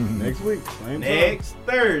time. Next week, same time. Next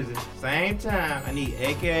Thursday, same time. I need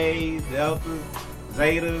AKAs, Delta,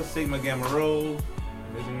 Zeta, Sigma Gamma Rho.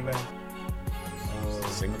 Is anybody?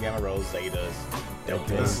 Sigma Gamma Rho, Zetas,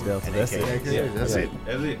 Deltas, Delta, and that's it. AKs. AKAs, Yeah, that's yeah. it.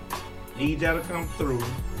 That's it. Need y'all to come through.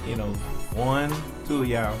 1, 2 of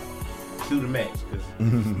y'all. 2 to max, because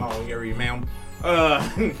small area man.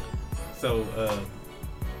 So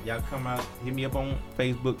y'all come out, hit me up on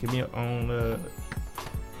Facebook, hit me up on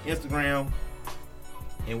Instagram,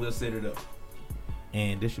 and we'll set it up.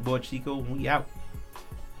 And this your boy Chico, we out.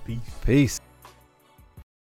 Peace. Peace.